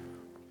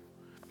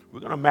 we're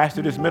going to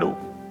master this middle.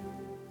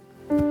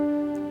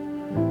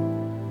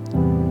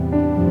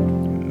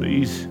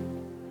 These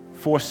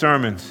 4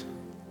 sermons,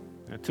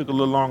 it took a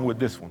little longer with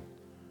this one,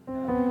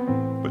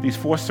 but these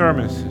 4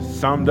 sermons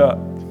summed up,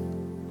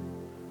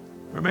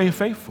 remain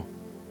faithful.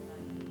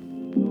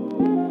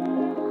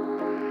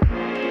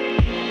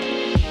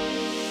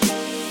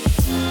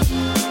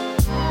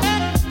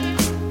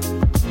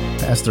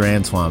 Pastor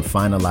Antoine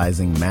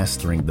finalizing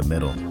Mastering the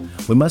Middle.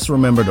 We must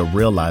remember to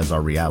realize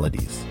our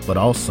realities, but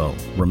also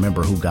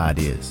remember who God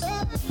is.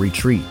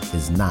 Retreat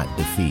is not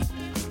defeat.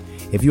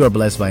 If you are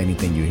blessed by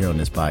anything you hear on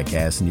this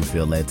podcast and you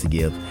feel led to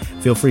give,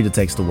 feel free to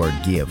text the word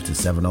GIVE to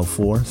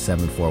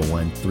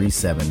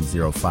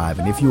 704-741-3705.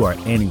 And if you are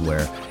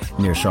anywhere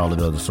near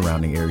Charlotte or the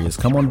surrounding areas,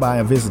 come on by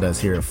and visit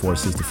us here at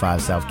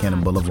 465 South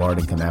Cannon Boulevard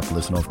in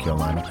Kannapolis, North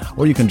Carolina.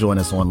 Or you can join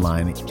us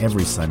online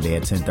every Sunday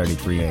at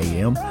 10:33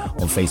 a.m.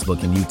 on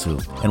Facebook and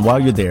YouTube. And while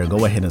you're there,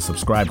 go ahead and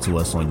subscribe to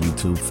us on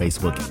YouTube,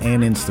 Facebook,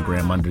 and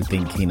Instagram under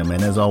Think Kingdom.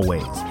 And as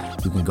always,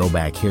 you can go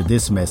back, hear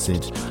this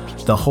message,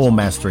 the whole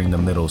Mastering the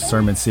Middle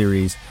sermon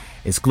series,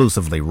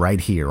 exclusively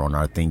right here on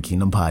our Think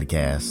Kingdom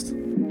podcast.